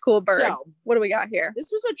about this cool bird. So, what do we got here?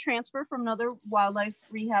 This was a transfer from another wildlife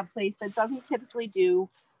rehab place that doesn't typically do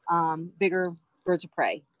bigger birds of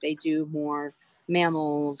prey. They do more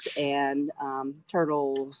mammals and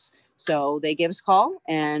turtles. So they gave us a call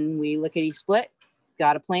and we lickety-split,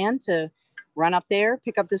 got a plan to run up there,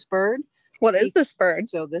 pick up this bird. What is this bird?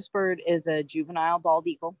 So this bird is a juvenile bald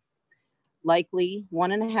eagle, likely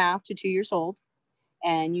 1.5 to 2 years old.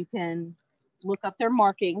 And you can look up their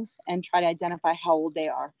markings and try to identify how old they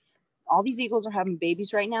are. All these eagles are having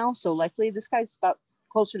babies right now. So likely this guy's about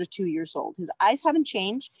closer to 2 years old. His eyes haven't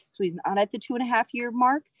changed. So he's not at the 2.5 year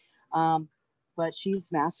mark, but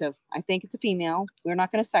she's massive. I think it's a female. We're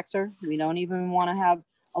not going to sex her. We don't even want to have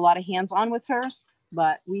a lot of hands on with her,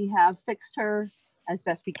 but we have fixed her as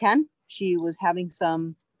best we can. She was having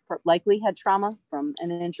some likely head trauma from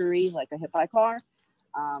an injury, like a hit by a car.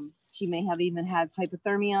 She may have even had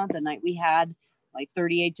hypothermia the night we had like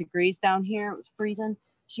 38 degrees down here. It was freezing.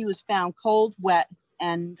 she was found cold, wet,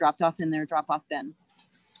 and dropped off in their drop-off bin.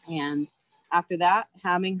 And after that,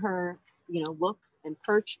 having her, you know, look and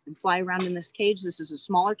perch and fly around in this cage. This is a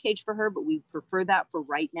smaller cage for her, but we prefer that for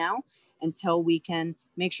right now until we can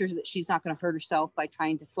make sure that she's not going to hurt herself by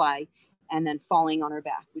trying to fly and then falling on her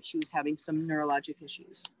back, which she was having some neurologic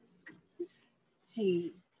issues.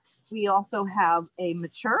 We also have a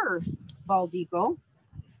mature bald eagle.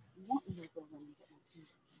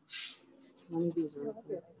 None of these are, I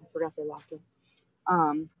forgot they're locked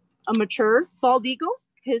in. A mature bald eagle.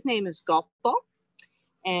 His name is Golf Ball.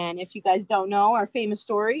 And if you guys don't know our famous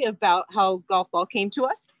story about how Golf Ball came to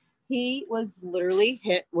us, he was literally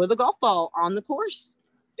hit with a golf ball on the course.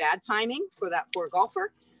 Bad timing for that poor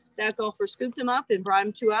golfer. That golfer scooped him up and brought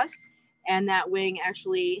him to us. And that wing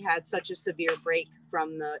actually had such a severe break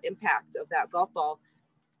from the impact of that golf ball.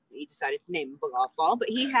 We decided to name him a Golf Ball, but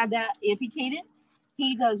he had that amputated.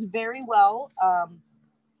 He does very well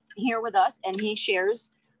here with us, and he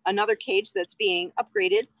shares another cage that's being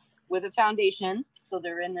upgraded with a foundation. So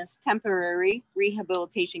they're in this temporary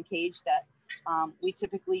rehabilitation cage that we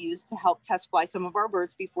typically use to help test fly some of our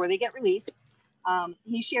birds before they get released.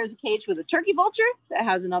 He shares a cage with a turkey vulture that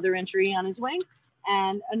has another injury on his wing,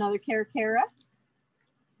 and another caracara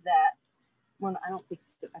that one, I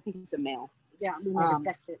think it's a male. Yeah, we never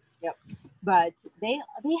sexed it. Yep. But they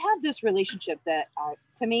have this relationship that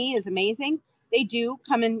to me is amazing. They do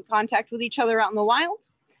come in contact with each other out in the wild.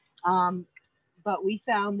 But we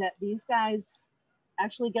found that these guys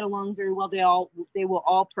actually get along very well. They will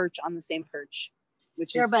all perch on the same perch,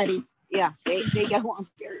 which They're is buddies. Yeah, they get along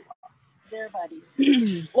very well. They're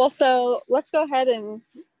buddies. Well, so let's go ahead and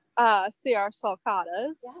see our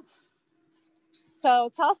sulcatas. Yeah.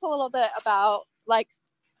 So tell us a little bit about like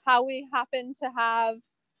how we happen to have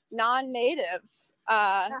non-native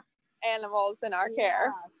animals in our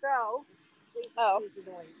care. So,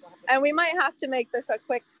 and we might have to make this a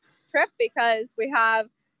quick trip because we have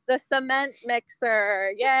the cement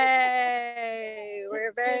mixer. Yay!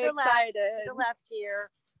 We're very excited. To the left here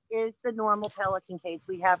is the normal pelican cage.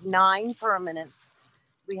 We have 9 permanents.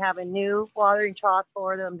 We have a new watering trough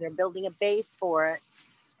for them. They're building a base for it.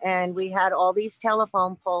 And we had all these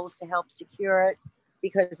telephone poles to help secure it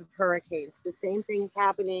because of hurricanes. The same thing's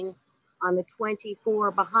happening on the 24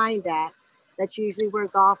 behind that. That's usually where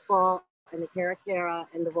Golf Ball and the caracara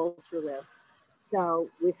and the vulture live. So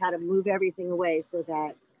we've had to move everything away so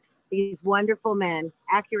that these wonderful men,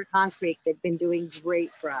 Accurate Concrete, they've been doing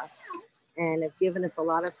great for us and have given us a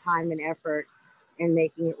lot of time and effort in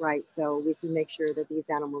making it right so we can make sure that these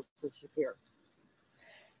animals are secure.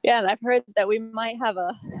 Yeah, and I've heard that we might have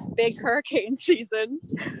a big hurricane season.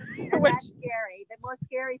 And that's scary. The most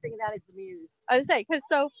scary thing of that is the muse. I would say, because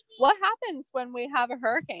so what happens when we have a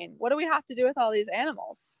hurricane? What do we have to do with all these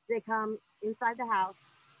animals? They come inside the house,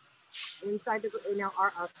 inside the,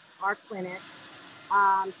 our clinic.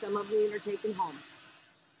 Some of them are taken home.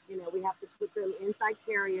 We have to put them inside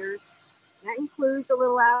carriers. That includes the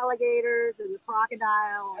little alligators and the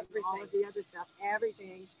crocodile and all of the other stuff.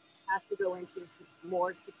 Everything has to go into a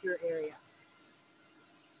more secure area.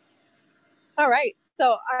 All right.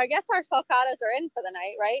 So I guess our sulcatas are in for the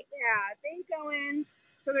night, right? Yeah, they go in.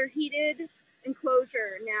 So they're heated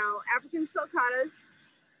enclosure. Now, African sulcatas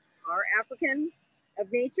are African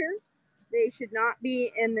of nature. They should not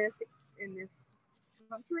be in this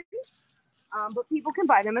country, but people can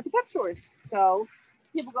buy them at the pet stores. So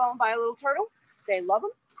people go and buy a little turtle. They love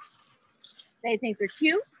them. They think they're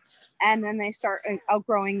cute. And then they start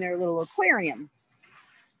outgrowing their little aquarium.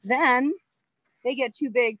 Then they get too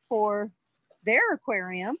big for their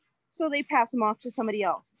aquarium, so they pass them off to somebody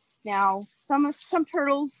else. Now, some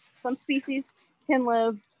turtles, some species can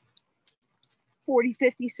live 40,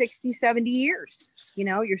 50, 60, 70 years.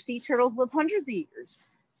 Your sea turtles live hundreds of years.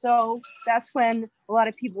 So that's when a lot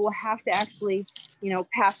of people will have to actually,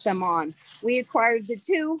 pass them on. We acquired the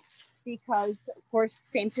 2 because, of course,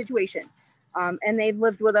 same situation. And they've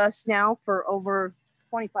lived with us now for over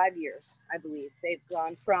 25 years, I believe. They've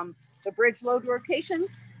gone from the bridge load location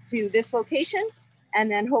to this location.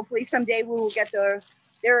 And then hopefully someday we will get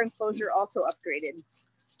their enclosure also upgraded.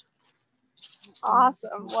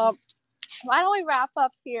 Awesome. Well, why don't we wrap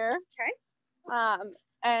up here? Okay.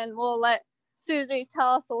 And we'll let Susie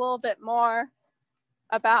tell us a little bit more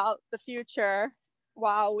about the future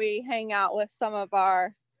while we hang out with some of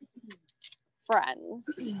our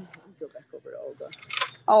friends. Go back over to Olga.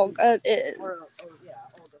 Oh, it is. Yeah,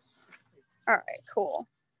 Olga. All right, cool.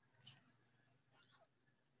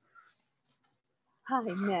 Hi,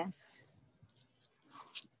 Miss.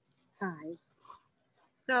 Hi.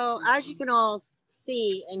 So as you can all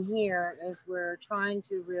see and hear, as we're trying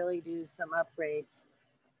to really do some upgrades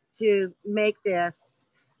to make this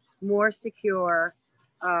more secure,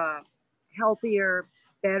 healthier,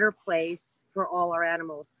 better place for all our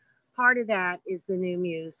animals. Part of that is the new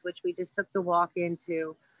Muse, which we just took the walk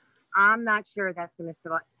into. I'm not sure that's going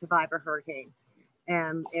to survive a hurricane.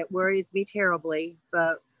 And it worries me terribly,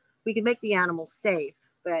 but we can make the animals safe.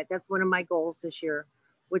 But that's one of my goals this year,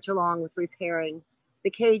 which along with repairing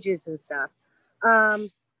the cages and stuff.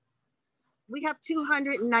 We have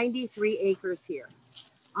 293 acres here.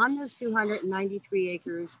 On those 293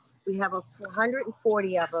 acres, we have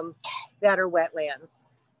 140 of them that are wetlands.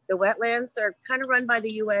 The wetlands are kind of run by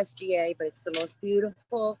the USDA, but it's the most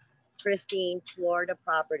beautiful, pristine Florida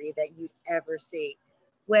property that you'd ever see.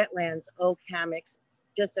 Wetlands, oak hammocks,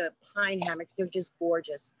 just a pine hammocks, they're just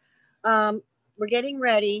gorgeous. We're getting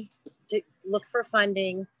ready to look for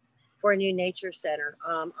funding for a new nature center.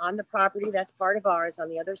 On the property that's part of ours, on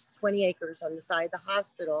the other 20 acres on the side of the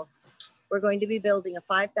hospital, we're going to be building a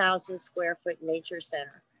 5,000 square foot nature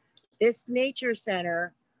center. This nature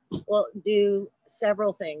center will do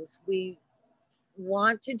several things. We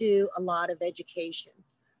want to do a lot of education.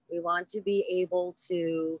 We want to be able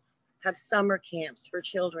to have summer camps for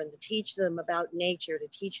children, to teach them about nature, to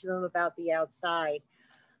teach them about the outside.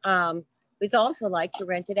 We'd also like to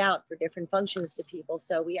rent it out for different functions to people.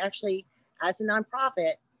 So we actually, as a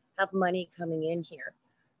nonprofit, have money coming in here.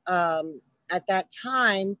 At that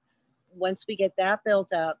time, once we get that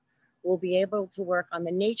built up, we'll be able to work on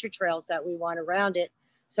the nature trails that we want around it.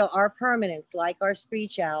 So our permanents, like our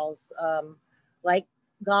screech owls, like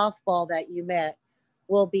golf ball that you met,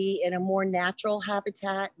 will be in a more natural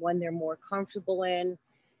habitat, one they're more comfortable in,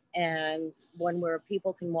 and one where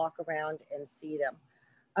people can walk around and see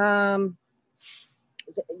them.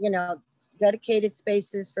 You know, dedicated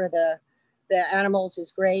spaces for the animals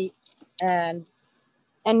is great. And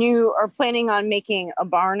you are planning on making a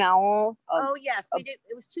barn owl? Oh yes, we did.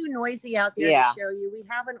 It was too noisy out there to show you. We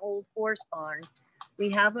have an old horse barn.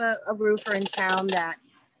 We have a roofer in town that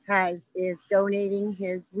is donating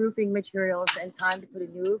his roofing materials and time to put a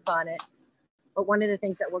new roof on it. But one of the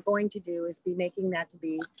things that we're going to do is be making that to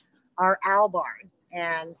be our owl barn.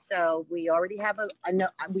 And so we already have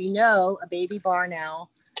we know a baby barn owl.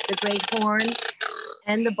 The great horns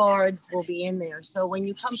and the bards will be in there. So when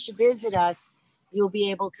you come to visit us, you'll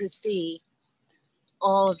be able to see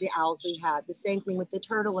all of the owls we have. The same thing with the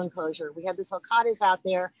turtle enclosure. We have the sulcatas out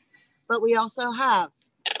there, but we also have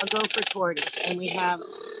a gopher tortoise, and we have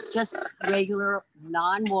just regular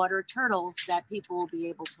non-water turtles that people will be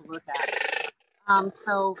able to look at.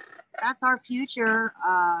 So that's our future.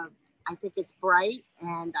 I think it's bright,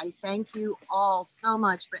 and I thank you all so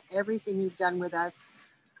much for everything you've done with us.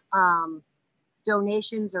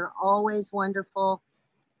 Donations are always wonderful.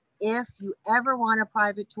 If you ever want a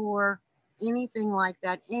private tour, anything like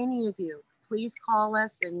that, any of you, please call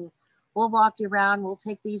us and we'll walk you around. We'll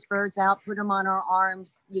take these birds out, put them on our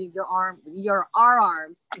arms, our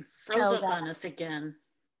arms. It froze up on us again.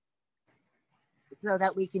 So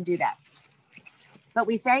that we can do that. But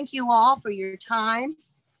we thank you all for your time,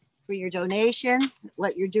 for your donations.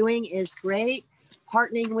 What you're doing is great.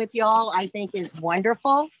 Partnering with y'all, I think, is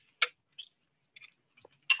wonderful.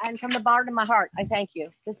 And from the bottom of my heart, I thank you.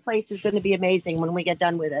 This place is going to be amazing when we get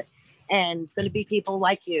done with it. And it's going to be people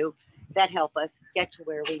like you that help us get to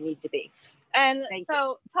where we need to be. And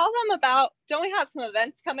so tell them about, don't we have some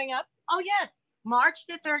events coming up? Oh, yes. March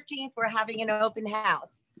the 13th, we're having an open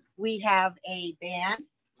house. We have a band,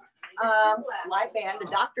 live band, the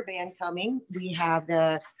doctor band coming. We have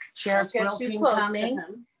the Sheriff's Grill team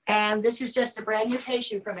coming. And this is just a brand new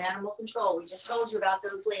patient from Animal Control. We just told you about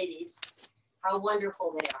those ladies, how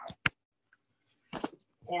wonderful they are.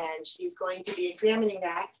 And she's going to be examining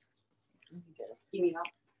that. You need help?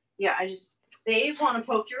 Yeah, they want to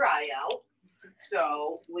poke your eye out.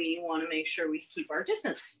 So we want to make sure we keep our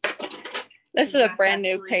distance. This is a brand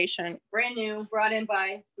new patient. Brand new, brought in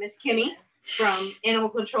by Miss Kimmy from Animal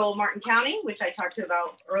Control Martin County, which I talked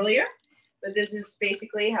about earlier. But this is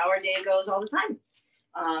basically how our day goes all the time.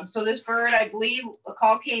 So this bird, I believe a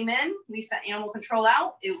call came in. We sent Animal Control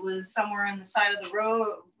out. It was somewhere on the side of the road.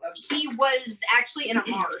 He was actually in a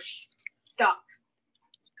marsh, stuck.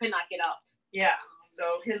 Could not get up. Yeah.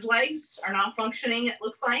 So his legs are not functioning, it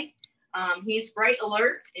looks like. He's bright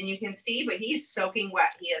alert, and you can see, but he's soaking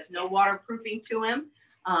wet. He has no waterproofing to him.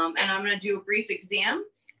 And I'm going to do a brief exam,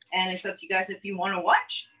 and it's up to you guys if you want to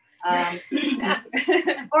watch.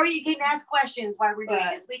 Or you can ask questions while we're doing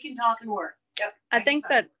this. We can talk and work. Yep. I think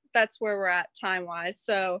that's where we're at time-wise.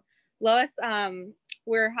 So Lois,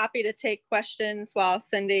 we're happy to take questions while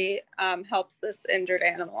Cindy helps this injured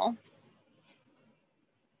animal.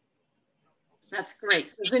 That's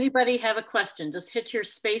great. Does anybody have a question? Just hit your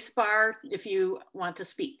space bar if you want to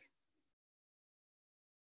speak.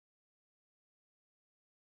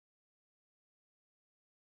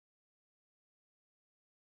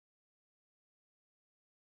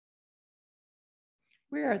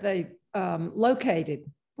 Where are they located?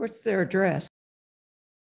 What's their address?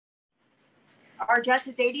 Our address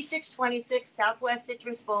is 8626 Southwest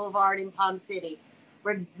Citrus Boulevard in Palm City.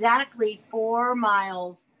 We're exactly 4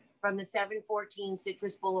 miles from the 714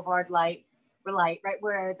 Citrus Boulevard light. We're right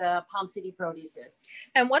where the Palm City produce is.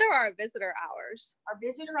 And what are our visitor hours? Our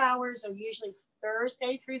visitor hours are usually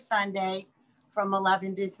Thursday through Sunday from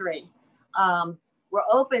 11 to 3. We're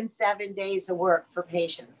open 7 days of work for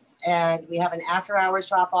patients, and we have an after-hours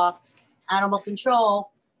drop-off. Animal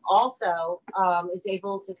control also is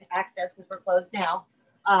able to access, because we're closed now,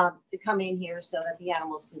 to come in here so that the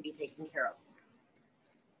animals can be taken care of.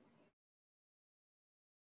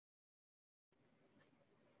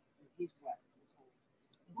 He's wet.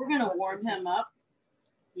 We're gonna warm him up.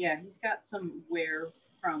 Yeah, he's got some wear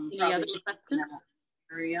from Any other questions?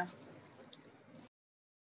 Area.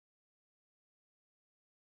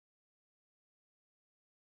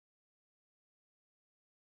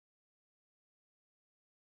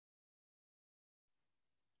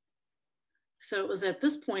 So it was at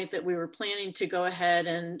this point that we were planning to go ahead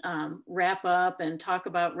and wrap up and talk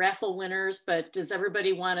about raffle winners, but does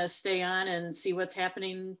everybody want to stay on and see what's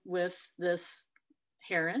happening with this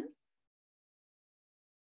heron?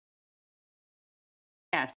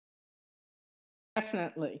 Yes,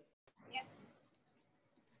 definitely. Yeah.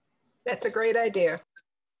 That's a great idea.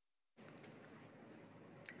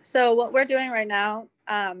 So what we're doing right now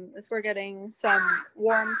is we're getting some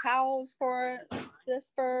warm towels for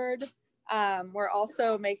this bird. We're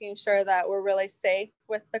also making sure that we're really safe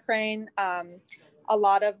with the crane. A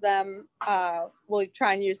lot of them will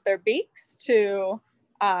try and use their beaks to,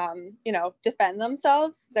 defend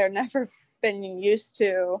themselves. They're never been used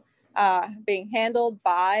to being handled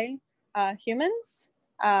by humans.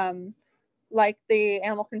 Like the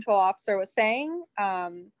animal control officer was saying,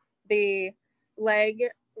 the leg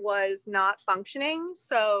was not functioning.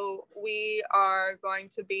 So we are going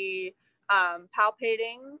to be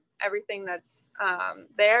palpating everything that's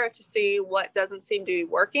there to see what doesn't seem to be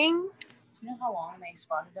working. Do you know how long they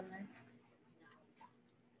spotted them there?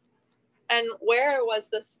 And where was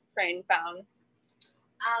this crane found?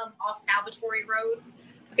 Off Salvatore Road.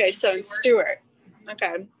 Okay, so in Stewart.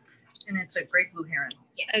 Okay. And it's a great blue heron.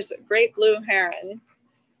 Yes. It's a great blue heron.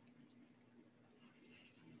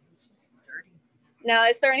 Now,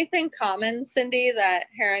 is there anything common, Cindy, that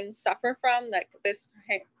herons suffer from that this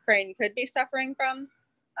crane could be suffering from?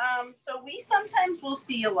 So we sometimes will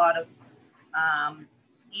see a lot of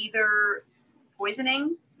either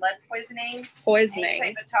poisoning, lead poisoning, any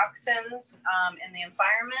type of toxins in the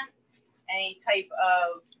environment, any type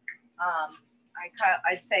of,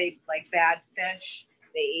 I'd say like bad fish.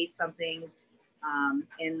 They ate something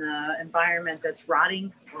in the environment that's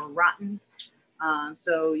rotting or rotten.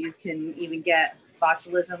 So you can even get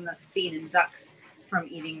botulism that's seen in ducks from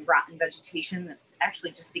eating rotten vegetation that's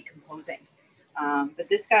actually just decomposing. But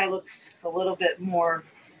this guy looks a little bit more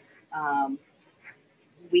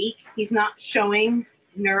weak. He's not showing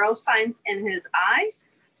neuroscience in his eyes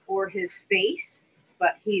or his face,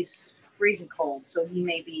 but he's freezing cold. So he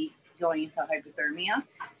may be going into hypothermia.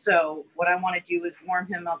 So what I want to do is warm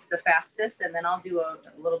him up the fastest, and then I'll do a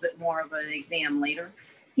little bit more of an exam later.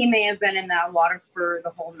 He may have been in that water for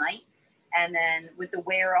the whole night. And then with the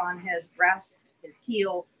wear on his breast, his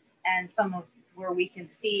keel, and some of where we can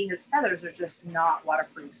see his feathers are just not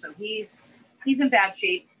waterproof. So he's in bad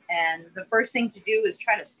shape. And the first thing to do is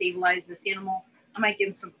try to stabilize this animal. I might give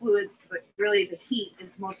him some fluids, but really the heat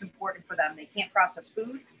is most important for them. They can't process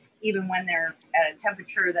food, even when they're at a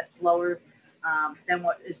temperature that's lower than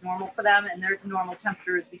what is normal for them. And their normal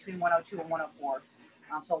temperature is between 102 and 104.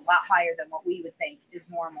 So a lot higher than what we would think is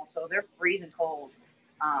normal. So they're freezing cold.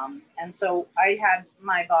 And so I had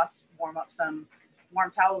my boss warm up some warm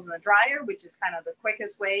towels in the dryer, which is kind of the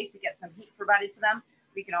quickest way to get some heat provided to them.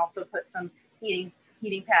 We can also put some heating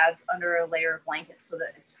pads under a layer of blankets so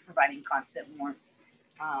that it's providing constant warmth.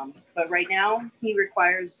 But right now he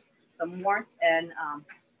requires some warmth and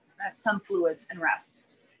some fluids and rest.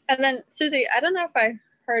 And then Susie, I don't know if I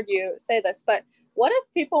heard you say this, but what if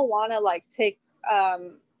people want to like take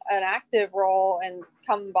an active role and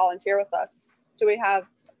come volunteer with us? Do we have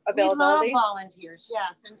availability? We love volunteers,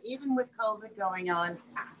 yes. And even with COVID going on,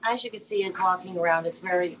 as you can see, is walking around, it's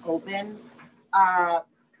very open.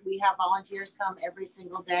 We have volunteers come every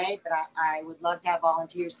single day, but I would love to have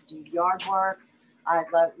volunteers to do yard work,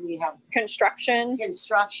 We have Construction.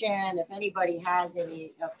 If anybody has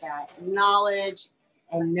any of that knowledge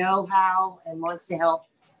and know-how and wants to help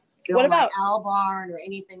build What about my owl barn or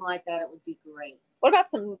anything like that, it would be great. What about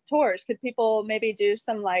some tours? Could people maybe do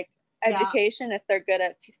some like education if they're good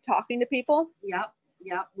at talking to people? Yep,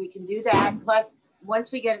 we can do that. Plus,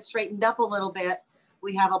 once we get it straightened up a little bit,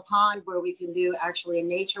 we have a pond where we can do actually a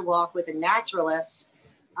nature walk with a naturalist,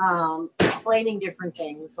 explaining different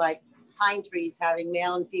things like pine trees having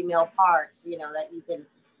male and female parts, you know, that you can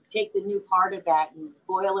take the new part of that and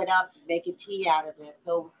boil it up and make a tea out of it.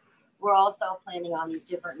 So we're also planning on these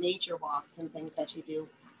different nature walks and things that you do.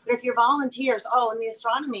 But if you're volunteers, and the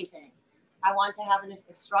astronomy thing, I want to have an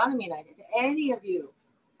astronomy night. If any of you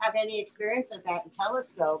have any experience of that in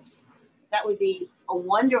telescopes, that would be a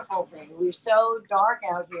wonderful thing. We're so dark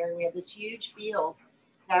out here and we have this huge field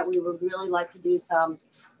that we would really like to do some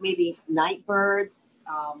maybe night birds,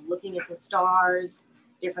 looking at the stars,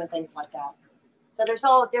 different things like that. So there's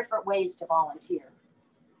all different ways to volunteer.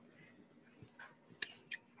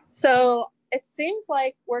 So it seems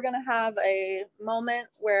like we're going to have a moment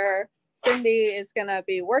where Cindy is going to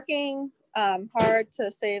be working hard to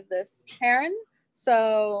save this heron.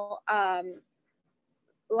 So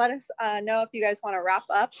let us know if you guys want to wrap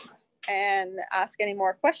up and ask any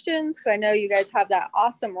more questions, because I know you guys have that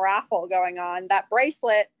awesome raffle going on. That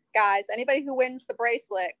bracelet, guys, anybody who wins the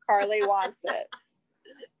bracelet, Carly wants it.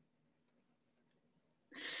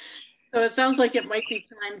 So it sounds like it might be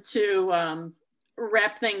time to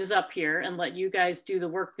wrap things up here and let you guys do the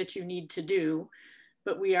work that you need to do.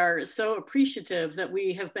 But we are so appreciative that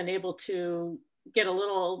we have been able to get a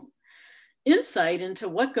little insight into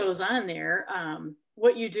what goes on there.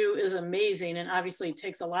 What you do is amazing, and obviously it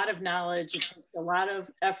takes a lot of knowledge, it takes a lot of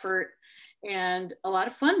effort and a lot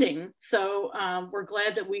of funding. So we're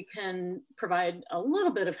glad that we can provide a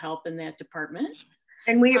little bit of help in that department.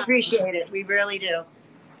 And we appreciate it, we really do.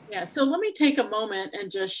 Yeah, so let me take a moment and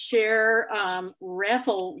just share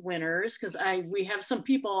raffle winners, because we have some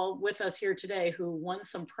people with us here today who won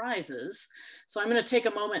some prizes. So I'm going to take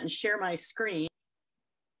a moment and share my screen.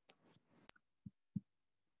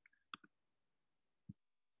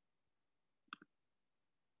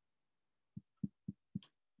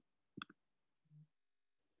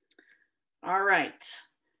 All right.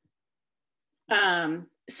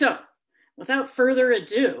 So without further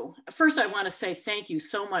ado, first I want to say thank you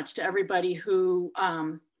so much to everybody who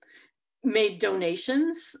made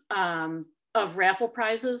donations of raffle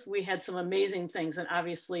prizes. We had some amazing things, and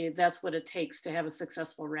obviously that's what it takes to have a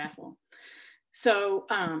successful raffle. So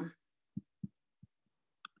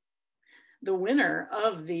the winner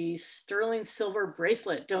of the sterling silver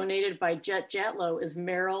bracelet donated by Jet Jatlow is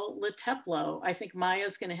Meryl Leteplo. I think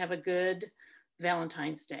Maya's going to have a good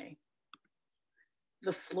Valentine's Day.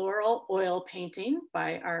 The floral oil painting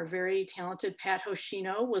by our very talented Pat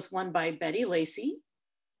Hoshino was won by Betty Lacey.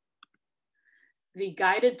 The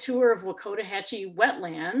guided tour of Wakotahachie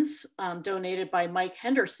wetlands, donated by Mike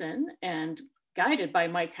Henderson and guided by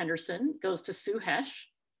Mike Henderson, goes to Sue Hesh.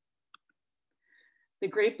 The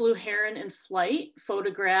great blue heron in flight,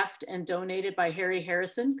 photographed and donated by Harry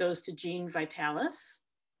Harrison, goes to Jean Vitalis.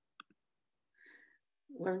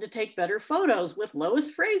 Learn to take better photos with Lois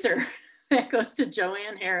Fraser. That goes to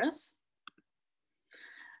Joanne Harris.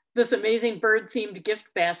 This amazing bird-themed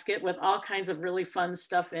gift basket with all kinds of really fun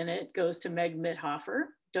stuff in it goes to Meg Mithofer,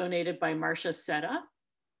 donated by Marcia Setta.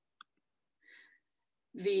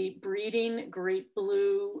 The breeding great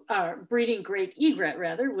egret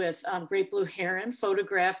rather, with great blue heron,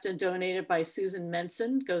 photographed and donated by Susan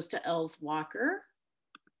Menson, goes to Els Walker.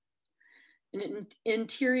 An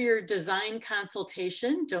interior design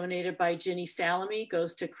consultation donated by Ginny Salami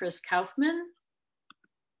goes to Chris Kaufman.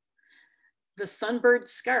 The Sunbird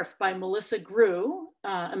Scarf by Melissa Grew,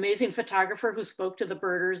 amazing photographer who spoke to the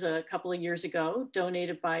birders a couple of years ago,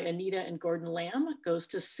 donated by Anita and Gordon Lamb, goes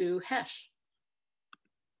to Sue Hesh.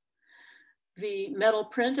 The metal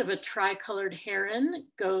print of a tricolored heron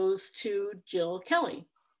goes to Jill Kelly.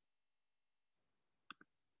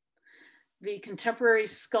 The contemporary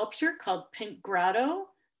sculpture called Pink Grotto,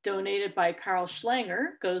 donated by Carl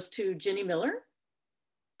Schlanger, goes to Ginny Miller.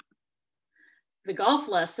 The golf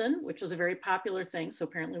lesson, which was a very popular thing, so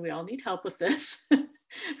apparently we all need help with this,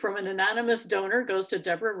 from an anonymous donor, goes to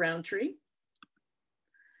Deborah Roundtree.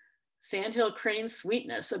 Sandhill Crane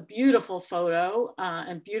Sweetness, a beautiful photo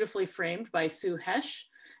and beautifully framed by Sue Hesh,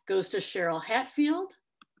 goes to Cheryl Hatfield.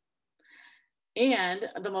 And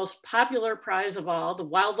the most popular prize of all, the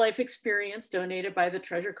Wildlife Experience, donated by the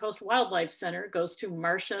Treasure Coast Wildlife Center, goes to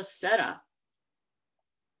Marcia Setta.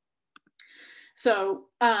 So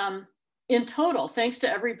in total, thanks to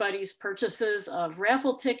everybody's purchases of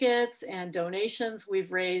raffle tickets and donations,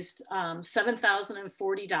 we've raised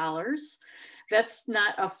 $7,040. That's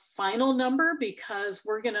not a final number because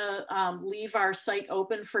we're gonna leave our site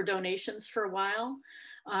open for donations for a while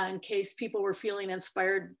in case people were feeling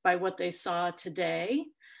inspired by what they saw today.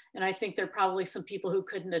 And I think there are probably some people who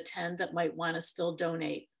couldn't attend that might wanna still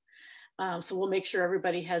donate. So we'll make sure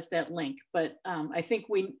everybody has that link. But I think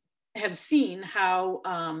we have seen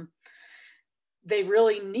how they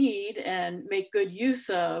really need and make good use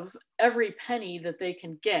of every penny that they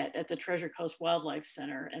can get at the Treasure Coast Wildlife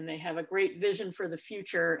Center. And they have a great vision for the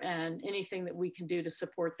future, and anything that we can do to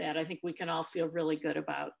support that, I think we can all feel really good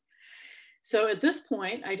about. So at this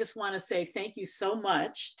point, I just want to say thank you so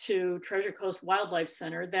much to Treasure Coast Wildlife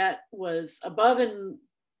Center. That was above and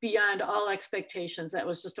beyond all expectations. That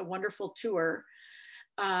was just a wonderful tour.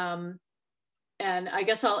 And I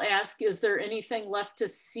guess I'll ask, is there anything left to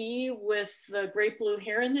see with the great blue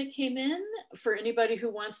heron that came in for anybody who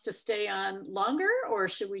wants to stay on longer, or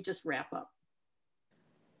should we just wrap up?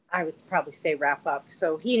 I would probably say wrap up.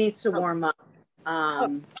 So he needs to warm up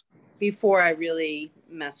before I really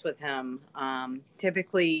mess with him.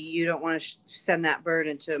 Typically, you don't want to send that bird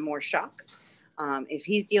into more shock. If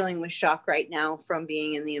he's dealing with shock right now from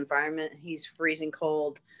being in the environment, he's freezing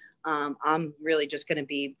cold. I'm really just going to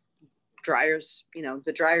be dryers,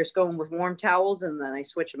 the dryer's going with warm towels, and then I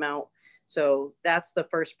switch them out. So that's the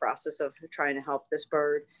first process of trying to help this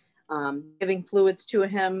bird. Giving fluids to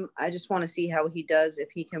him, I just want to see how he does,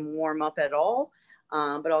 if he can warm up at all.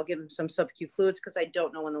 But I'll give him some sub-Q fluids because I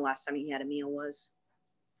don't know when the last time he had a meal was.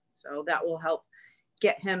 So that will help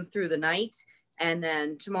get him through the night. And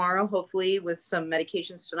then tomorrow, hopefully with some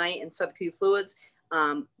medications tonight and sub-Q fluids,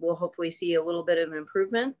 we'll hopefully see a little bit of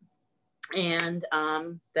improvement. And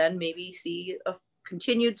then maybe see a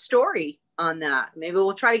continued story on that. Maybe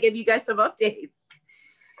we'll try to give you guys some updates.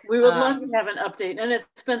 We would love to have an update. And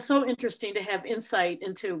it's been so interesting to have insight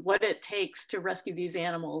into what it takes to rescue these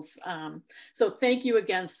animals. So thank you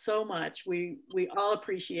again so much. We all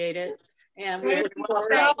appreciate it. And we look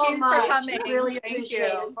forward Thank to you for coming. We really Thank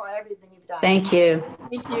appreciate you. it for everything you've done. Thank you.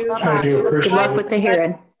 Thank you. I do appreciate it. Good luck with the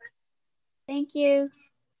hearing. Thank you.